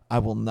game. I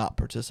will not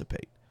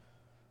participate.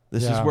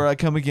 This is where I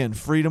come again.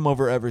 Freedom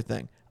over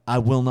everything. I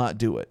will not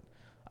do it.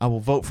 I will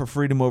vote for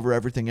freedom over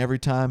everything every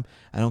time.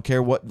 I don't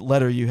care what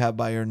letter you have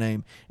by your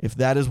name. If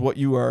that is what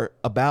you are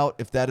about,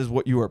 if that is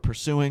what you are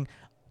pursuing,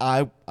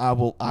 I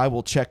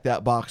will check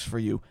that box for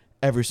you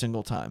every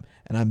single time.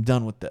 And I'm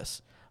done with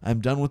this. I'm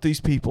done with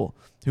these people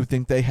who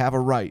think they have a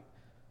right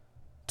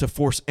to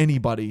force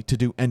anybody to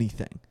do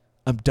anything.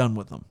 I'm done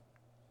with them.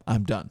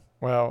 I'm done.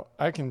 Well,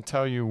 I can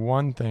tell you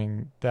one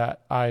thing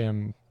that I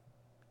am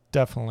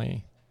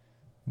definitely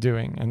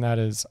doing, and that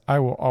is I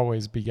will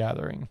always be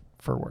gathering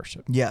for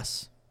worship.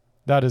 Yes.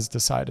 That is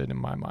decided in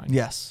my mind.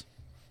 Yes.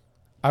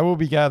 I will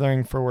be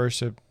gathering for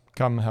worship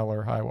come hell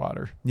or high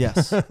water.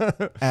 Yes.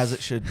 As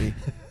it should be.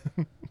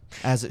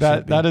 As it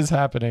should be. That is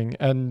happening.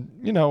 And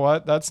you know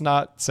what? That's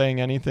not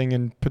saying anything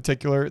in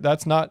particular.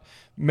 That's not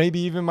maybe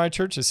even my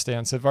church's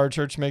stance. If our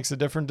church makes a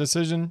different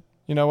decision,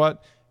 you know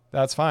what?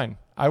 That's fine.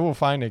 I will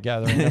find a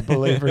gathering of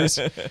believers.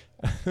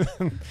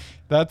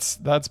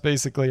 That's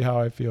basically how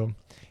I feel.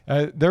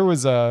 There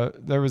was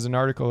an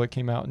article that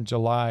came out in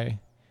July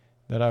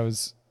that I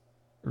was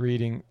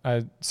reading.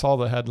 I saw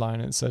the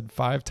headline. It said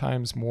 5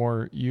 times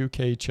more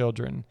UK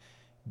children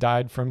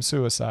died from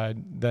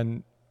suicide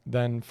than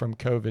from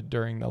COVID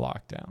during the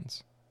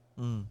lockdowns.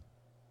 Mm.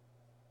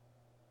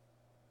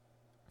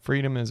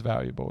 Freedom is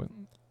valuable,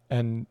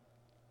 and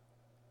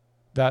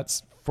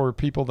that's for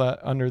people that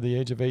under the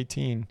age of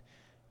 18.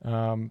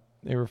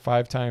 They were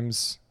 5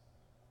 times,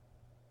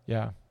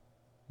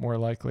 more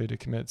likely to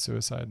commit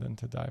suicide than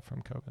to die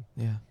from COVID.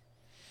 Yeah.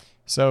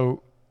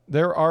 So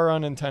there are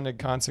unintended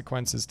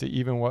consequences to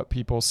even what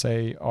people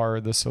say are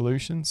the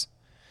solutions.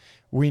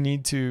 We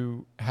need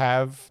to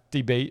have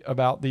debate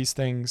about these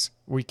things.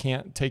 We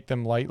can't take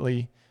them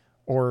lightly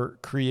or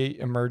create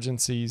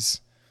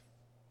emergencies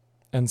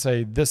and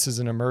say this is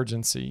an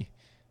emergency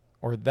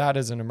or that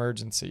is an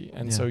emergency.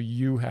 And so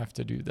you have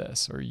to do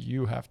this or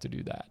you have to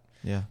do that.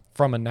 Yeah.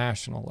 From a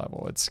national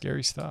level. It's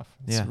scary stuff.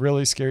 It's Yeah.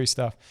 really scary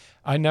stuff.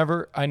 I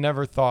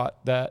never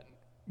thought that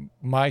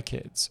my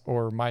kids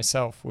or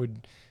myself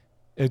would,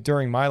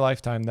 during my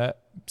lifetime, that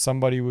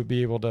somebody would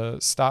be able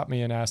to stop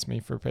me and ask me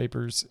for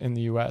papers in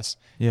the U.S.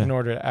 Yeah. in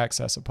order to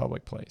access a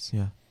public place.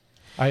 Yeah.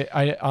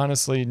 I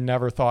honestly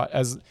never thought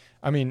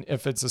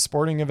if it's a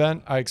sporting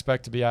event, I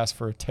expect to be asked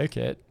for a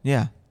ticket.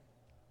 Yeah.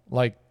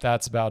 Like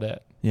that's about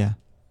it. Yeah.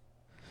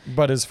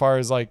 But as far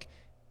as I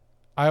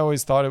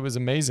always thought it was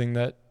amazing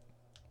that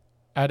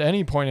at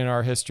any point in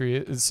our history,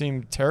 it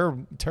seemed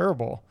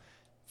terrible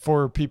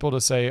for people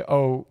to say,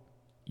 oh,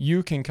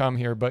 you can come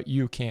here, but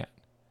you can't.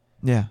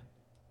 Yeah.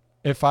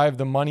 If I have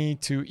the money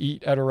to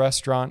eat at a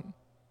restaurant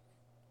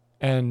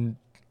and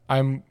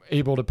I'm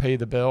able to pay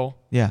the bill,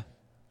 Yeah.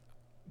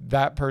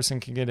 that person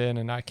can get in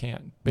and I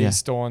can't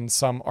based on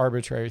some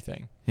arbitrary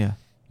thing. Yeah.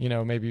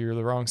 Maybe you're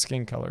the wrong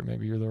skin color.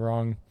 Maybe you're the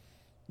wrong,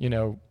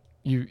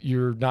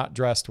 you're not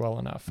dressed well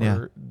enough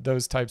or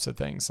those types of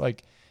things.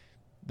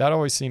 That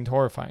always seemed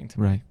horrifying to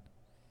me. Right.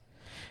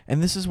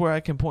 And this is where I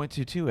can point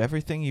to too.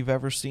 Everything you've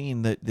ever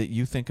seen that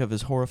you think of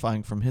as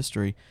horrifying from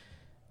history,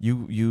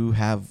 you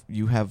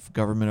have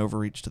government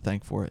overreach to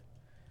thank for it.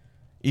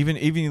 Even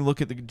you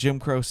look at the Jim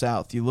Crow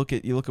South. You look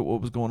at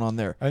what was going on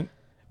there.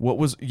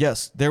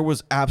 There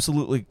was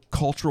absolutely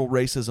cultural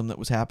racism that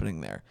was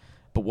happening there.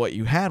 But what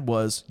you had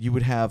was you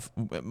would have,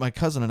 my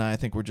cousin and I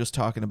think we're just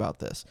talking about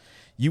this.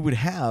 You would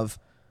have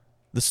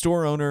the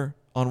store owner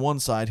on one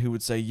side who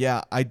would say,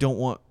 yeah, I don't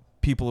want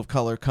people of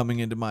color coming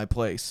into my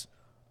place.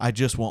 I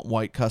just want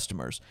white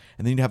customers.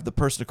 And then you'd have the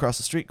person across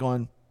the street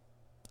going,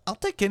 I'll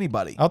take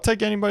anybody. I'll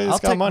take anybody that's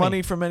got I'll take money.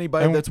 money from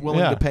anybody that's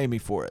willing to pay me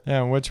for it.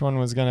 Yeah, and which one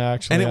was going to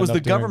actually And it was end the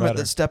up doing government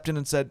better? that stepped in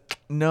and said,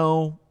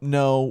 no,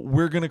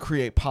 we're going to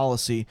create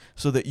policy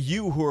so that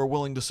you who are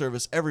willing to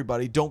service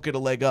everybody don't get a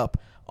leg up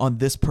on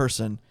this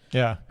person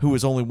who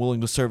is only willing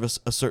to service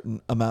a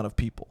certain amount of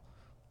people.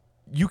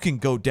 You can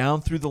go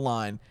down through the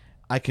line.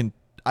 I can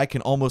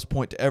almost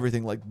point to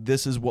everything like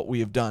this is what we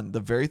have done. The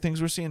very things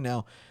we're seeing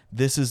now,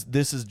 this is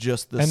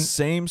just the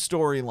same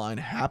storyline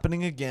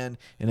happening again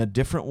in a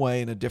different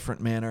way, in a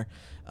different manner.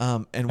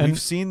 And we've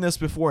seen this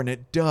before, and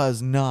it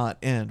does not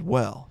end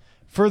well.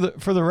 For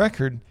the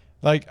record,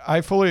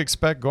 I fully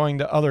expect going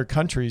to other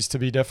countries to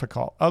be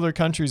difficult. Other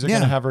countries are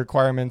going to have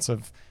requirements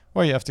of,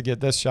 well, you have to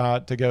get this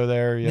shot to go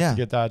there. You have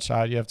to get that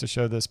shot. You have to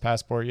show this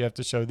passport. You have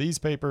to show these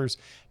papers,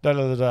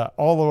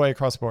 all the way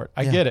across the board.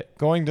 I get it.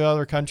 Going to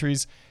other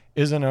countries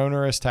is an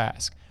onerous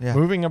task. Yeah.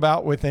 Moving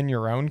about within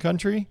your own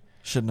country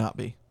should not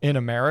be. In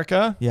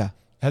America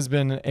has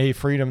been a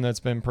freedom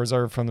that's been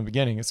preserved from the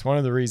beginning. It's one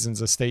of the reasons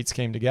the states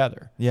came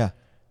together. Yeah.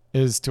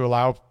 Is to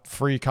allow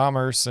free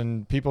commerce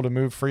and people to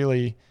move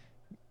freely.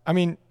 I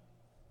mean,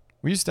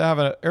 we used to have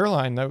an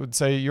airline that would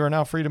say you are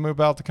now free to move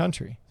out the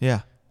country.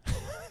 Yeah.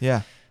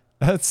 Yeah.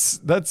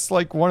 That's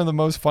like one of the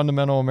most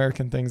fundamental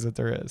American things that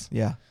there is.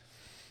 Yeah.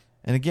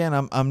 And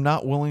again, I'm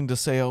not willing to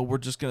say, oh, we're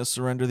just going to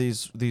surrender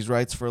these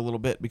rights for a little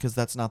bit, because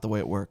that's not the way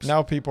it works.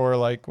 Now people are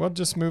like, well,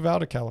 just move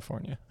out of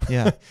California.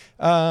 Yeah.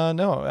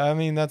 No, I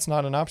mean, that's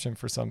not an option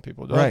for some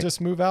people. Right.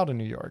 Just move out of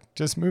New York.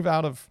 Just move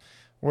out of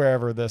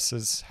wherever this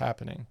is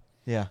happening.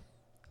 Yeah.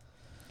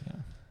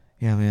 Yeah.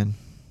 Yeah, man.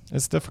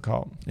 It's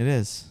difficult. It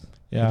is.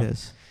 Yeah. It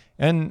is.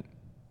 And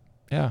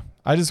yeah,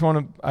 I just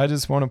want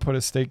to put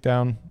a stake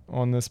down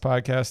on this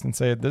podcast and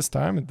say at this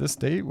time, at this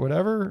date,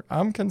 whatever,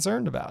 I'm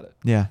concerned about it.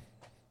 Yeah.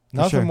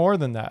 Nothing sure. more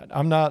than that.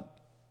 I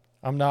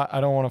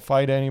don't want to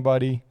fight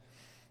anybody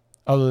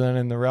other than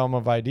in the realm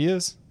of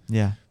ideas.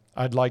 Yeah.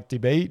 I'd like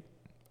debate.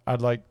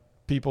 I'd like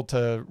people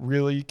to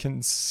really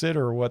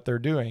consider what they're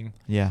doing.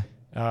 Yeah.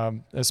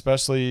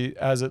 Especially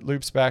as it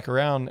loops back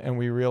around and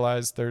we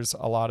realize there's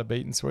a lot of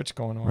bait and switch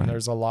going on. Right.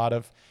 There's a lot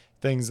of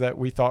things that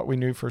we thought we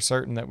knew for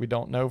certain that we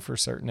don't know for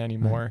certain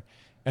anymore. Right.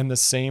 And the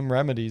same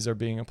remedies are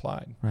being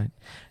applied. Right.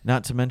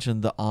 Not to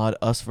mention the odd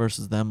us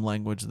versus them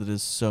language that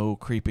is so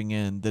creeping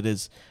in, that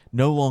is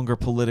no longer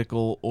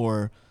political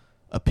or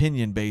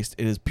opinion based.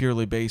 It is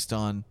purely based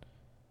on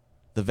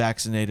the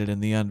vaccinated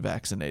and the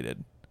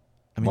unvaccinated.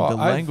 I mean, the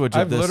language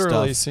of this stuff. I've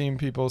literally seen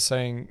people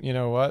saying, you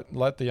know what,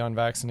 let the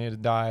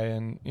unvaccinated die,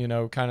 and, you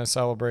know, kind of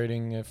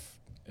celebrating if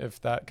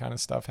that kind of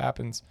stuff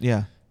happens.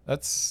 Yeah.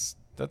 That's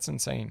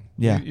insane.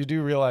 Yeah. You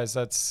do realize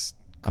that's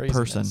craziness. A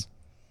person.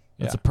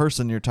 It's a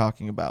person you're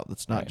talking about.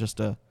 That's not just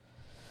a.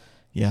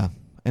 Yeah.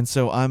 And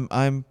so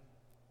I'm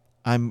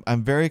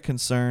very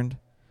concerned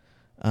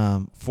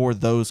for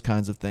those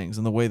kinds of things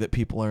and the way that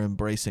people are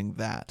embracing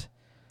that,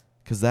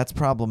 because that's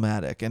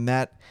problematic, and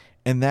that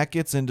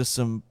gets into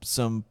some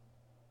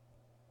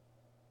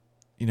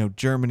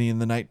Germany in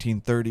the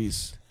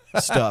 1930s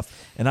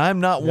stuff, and I'm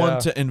not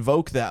one to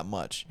invoke that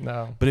much.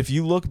 No. But if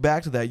you look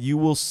back to that, you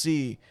will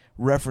see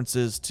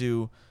references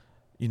to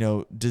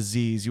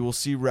disease. You will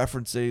see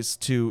references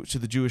to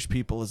the Jewish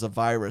people as a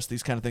virus,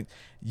 these kind of things.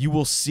 You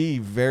will see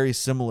very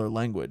similar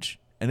language,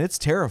 and it's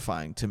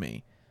terrifying to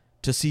me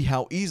to see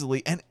how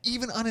easily, and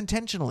even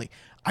unintentionally,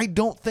 I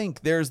don't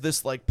think there's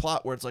this like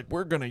plot where it's like,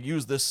 we're going to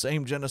use this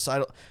same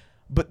genocidal,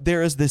 but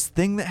there is this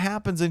thing that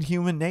happens in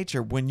human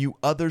nature when you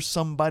other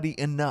somebody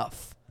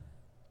enough.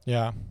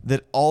 Yeah.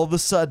 That all of a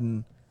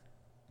sudden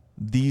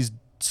these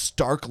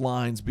stark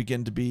lines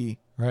begin to be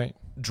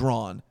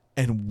drawn,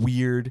 and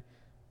weird,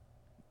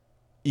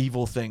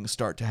 evil things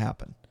start to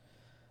happen.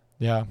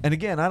 Yeah. And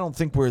again, I don't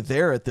think we're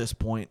there at this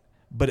point,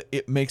 but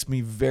it makes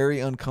me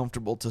very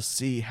uncomfortable to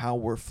see how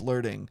we're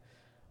flirting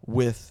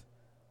with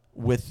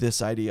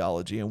this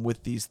ideology and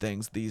with these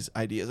things, these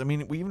ideas. I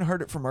mean, we even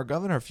heard it from our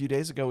governor a few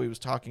days ago. He was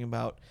talking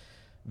about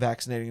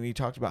vaccinating, and he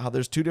talked about how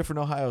there's two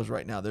different Ohios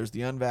right now. There's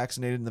the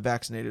unvaccinated and the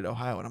vaccinated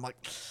Ohio. And I'm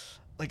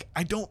like,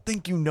 I don't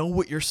think you know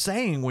what you're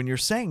saying when you're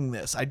saying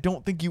this. I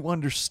don't think you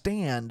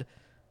understand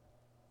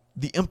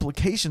the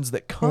implications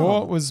that come.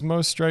 Well, what was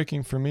most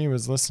striking for me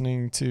was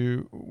listening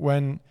to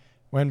when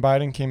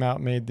Biden came out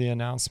and made the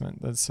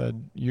announcement that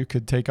said you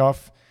could take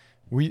off.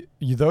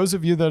 Those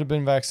of you that have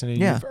been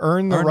vaccinated, you've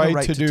earned the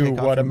right to do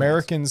what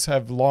Americans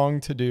have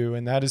longed to do,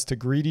 and that is to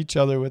greet each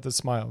other with a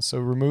smile. So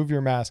remove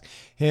your mask.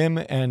 Him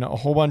and a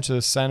whole bunch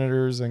of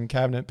senators and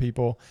cabinet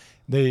people,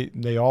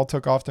 they all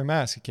took off their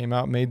masks. He came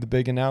out, made the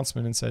big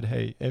announcement, and said,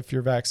 hey, if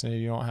you're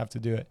vaccinated, you don't have to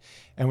do it.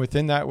 And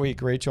within that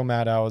week, Rachel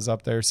Maddow was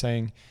up there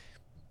saying,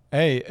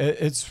 hey,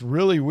 it's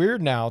really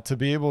weird now to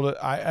be able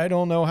to, I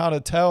don't know how to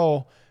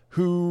tell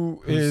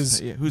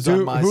who's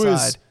on my side.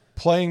 Is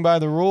playing by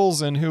the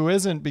rules and who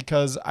isn't,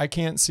 because I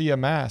can't see a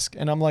mask.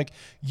 And I'm like,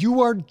 you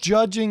are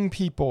judging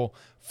people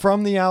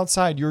from the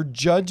outside. You're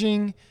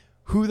judging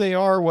who they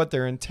are, what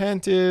their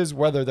intent is,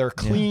 whether they're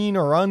clean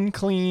or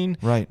unclean,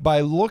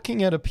 by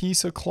looking at a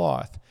piece of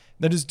cloth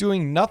that is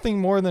doing nothing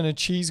more than a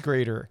cheese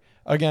grater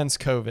against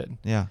COVID.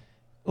 Yeah.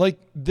 Like,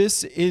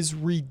 this is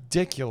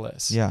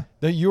ridiculous. Yeah.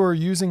 That you are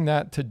using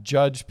that to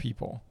judge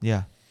people.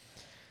 Yeah.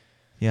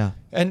 Yeah.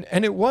 And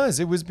it was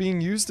being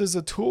used as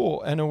a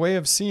tool and a way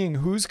of seeing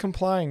who's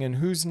complying and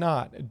who's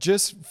not,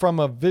 just from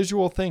a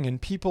visual thing. And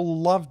people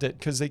loved it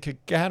because they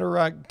could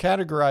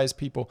categorize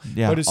people.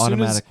 Yeah, but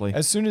automatically.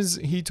 As soon as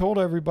he told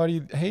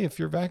everybody, hey, if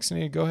you're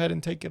vaccinated, go ahead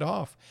and take it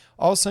off,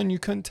 all of a sudden you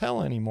couldn't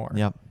tell anymore.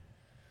 Yep.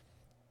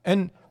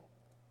 And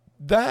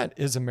that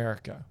is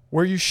America,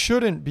 where you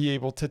shouldn't be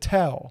able to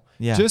tell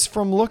just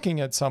from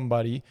looking at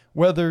somebody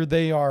whether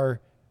they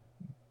are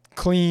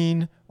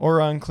clean or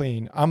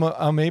unclean.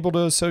 I'm able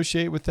to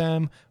associate with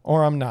them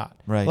or I'm not.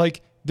 Right.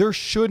 Like, there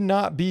should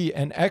not be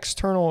an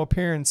external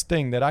appearance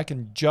thing that I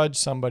can judge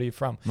somebody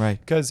from. Right.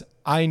 Because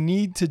I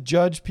need to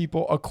judge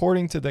people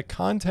according to the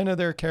content of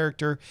their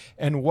character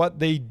and what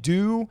they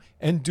do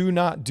and do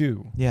not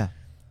do. Yeah.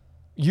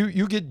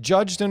 You get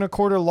judged in a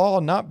court of law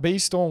not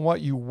based on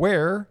what you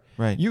wear.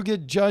 Right. You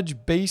get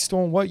judged based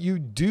on what you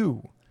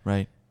do.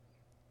 Right.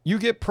 You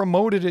get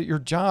promoted at your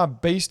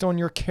job based on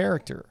your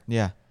character.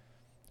 Yeah.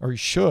 Or you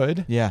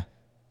should. Yeah.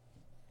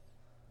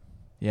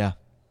 Yeah.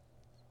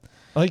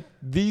 Like,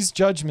 these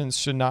judgments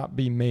should not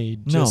be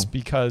made just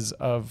because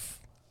of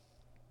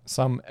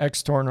some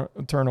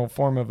external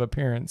form of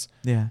appearance.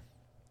 Yeah.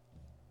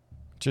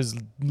 Which is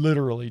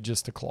literally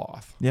just a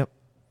cloth. Yep.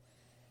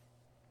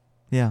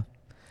 Yeah.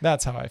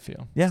 That's how I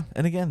feel. Yeah.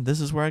 And again, this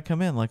is where I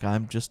come in. Like,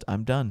 I'm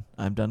done.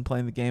 I'm done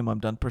playing the game. I'm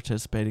done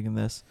participating in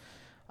this.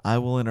 I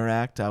will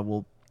interact. I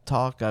will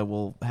talk. I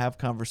will have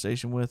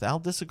conversation with. I'll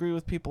disagree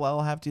with people.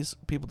 I'll have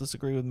people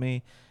disagree with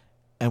me,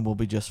 and we'll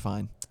be just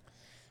fine.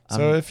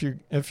 So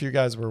if you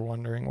guys were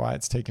wondering why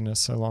it's taken us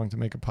so long to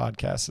make a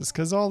podcast, it's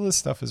because all this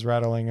stuff is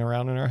rattling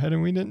around in our head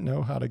and we didn't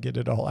know how to get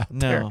it all out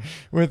there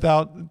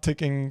without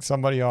ticking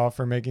somebody off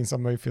or making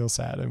somebody feel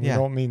sad. And we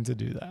don't mean to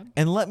do that.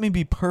 And let me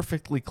be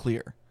perfectly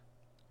clear.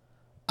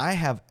 I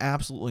have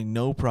absolutely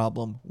no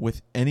problem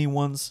with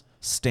anyone's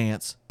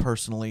stance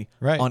personally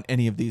on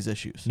any of these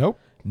issues. Nope.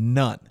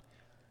 None.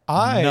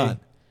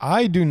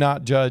 I do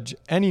not judge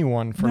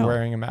anyone for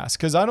wearing a mask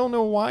because I don't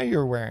know why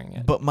you're wearing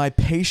it. But my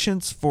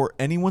patience for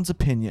anyone's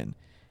opinion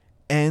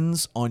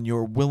ends on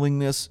your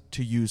willingness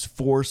to use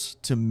force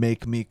to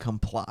make me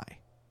comply.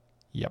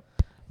 Yep.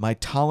 My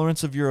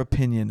tolerance of your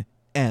opinion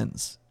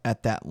ends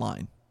at that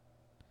line.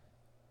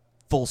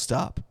 Full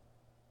stop.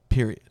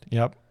 Period.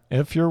 Yep.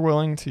 If you're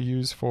willing to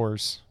use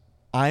force.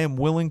 I am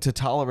willing to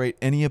tolerate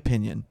any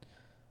opinion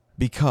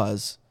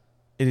because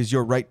it is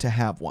your right to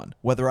have one,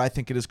 whether I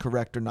think it is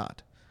correct or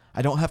not.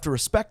 I don't have to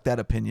respect that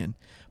opinion,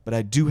 but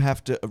I do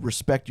have to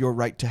respect your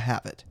right to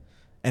have it.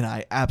 And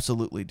I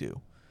absolutely do.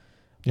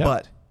 Yep.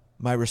 But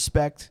my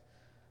respect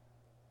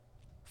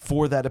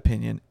for that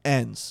opinion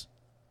ends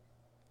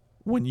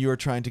when you're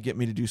trying to get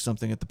me to do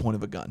something at the point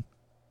of a gun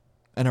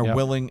and are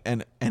willing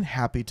and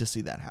happy to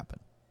see that happen.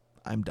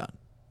 I'm done.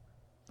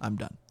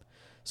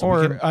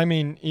 So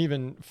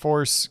even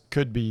force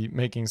could be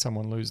making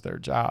someone lose their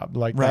job.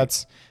 Like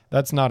that's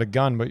not a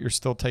gun, but you're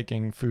still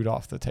taking food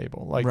off the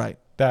table. Like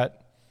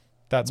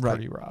that's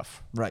pretty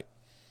rough. Right.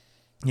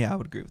 Yeah, I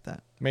would agree with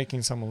that.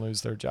 Making someone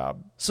lose their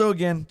job. So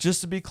again,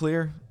 just to be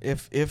clear,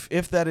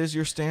 if that is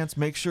your stance,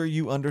 make sure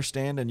you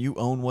understand and you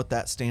own what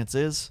that stance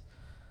is.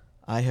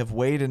 I have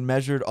weighed and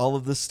measured all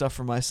of this stuff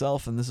for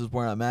myself, and this is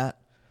where I'm at.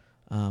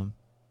 I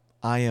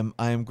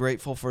am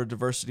grateful for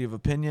diversity of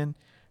opinion,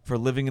 for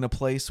living in a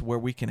place where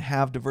we can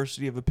have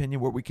diversity of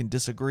opinion, where we can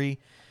disagree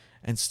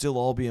and still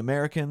all be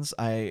Americans.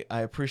 I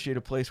appreciate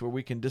a place where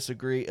we can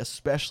disagree,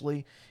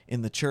 especially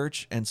in the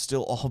church, and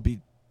still all be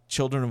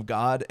children of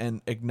God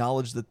and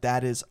acknowledge that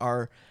that is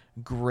our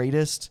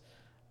greatest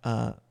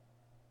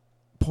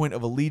point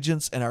of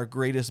allegiance and our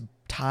greatest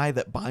tie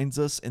that binds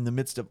us in the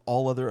midst of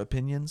all other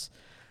opinions.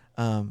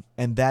 And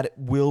that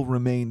will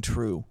remain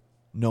true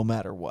no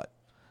matter what.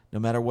 No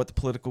matter what the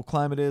political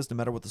climate is, no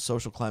matter what the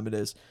social climate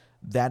is,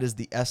 that is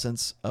the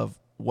essence of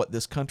what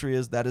this country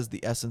is. That is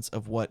the essence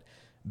of what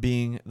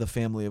being the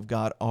family of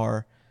God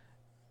are.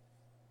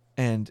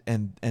 And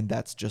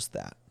that's just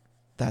that.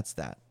 That's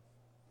that.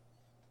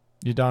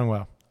 You done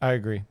well. I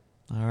agree.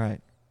 All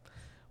right.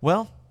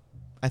 Well,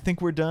 I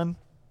think we're done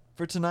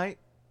for tonight.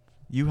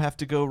 You have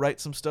to go write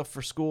some stuff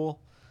for school.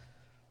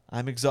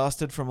 I'm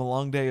exhausted from a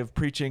long day of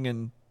preaching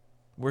and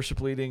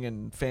worship leading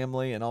and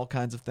family and all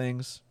kinds of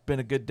things. Been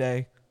a good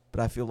day,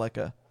 but I feel like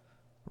a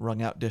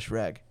wrung out dish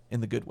rag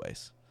in the good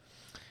ways.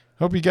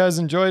 Hope you guys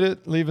enjoyed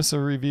it. Leave us a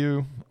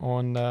review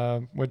on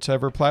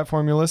whichever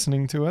platform you're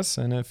listening to us.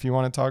 And if you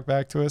want to talk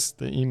back to us,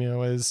 the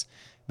email is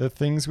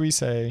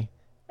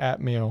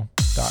thethingswesay@mail.com.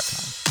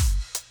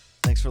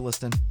 Thanks for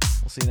listening.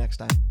 We'll see you next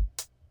time.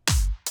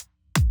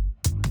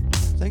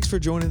 Thanks for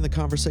joining the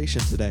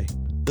conversation today.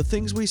 The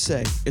Things We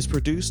Say is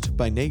produced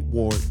by Nate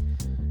Ward.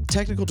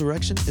 Technical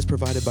direction is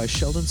provided by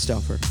Sheldon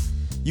Stauffer.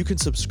 You can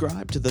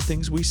subscribe to The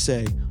Things We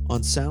Say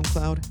on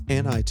SoundCloud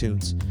and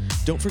iTunes.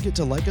 Don't forget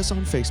to like us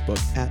on Facebook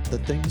at The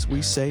Things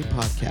We Say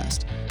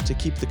Podcast to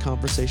keep the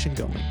conversation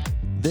going.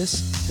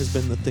 This has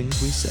been The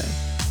Things We Say.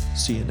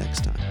 See you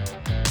next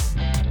time.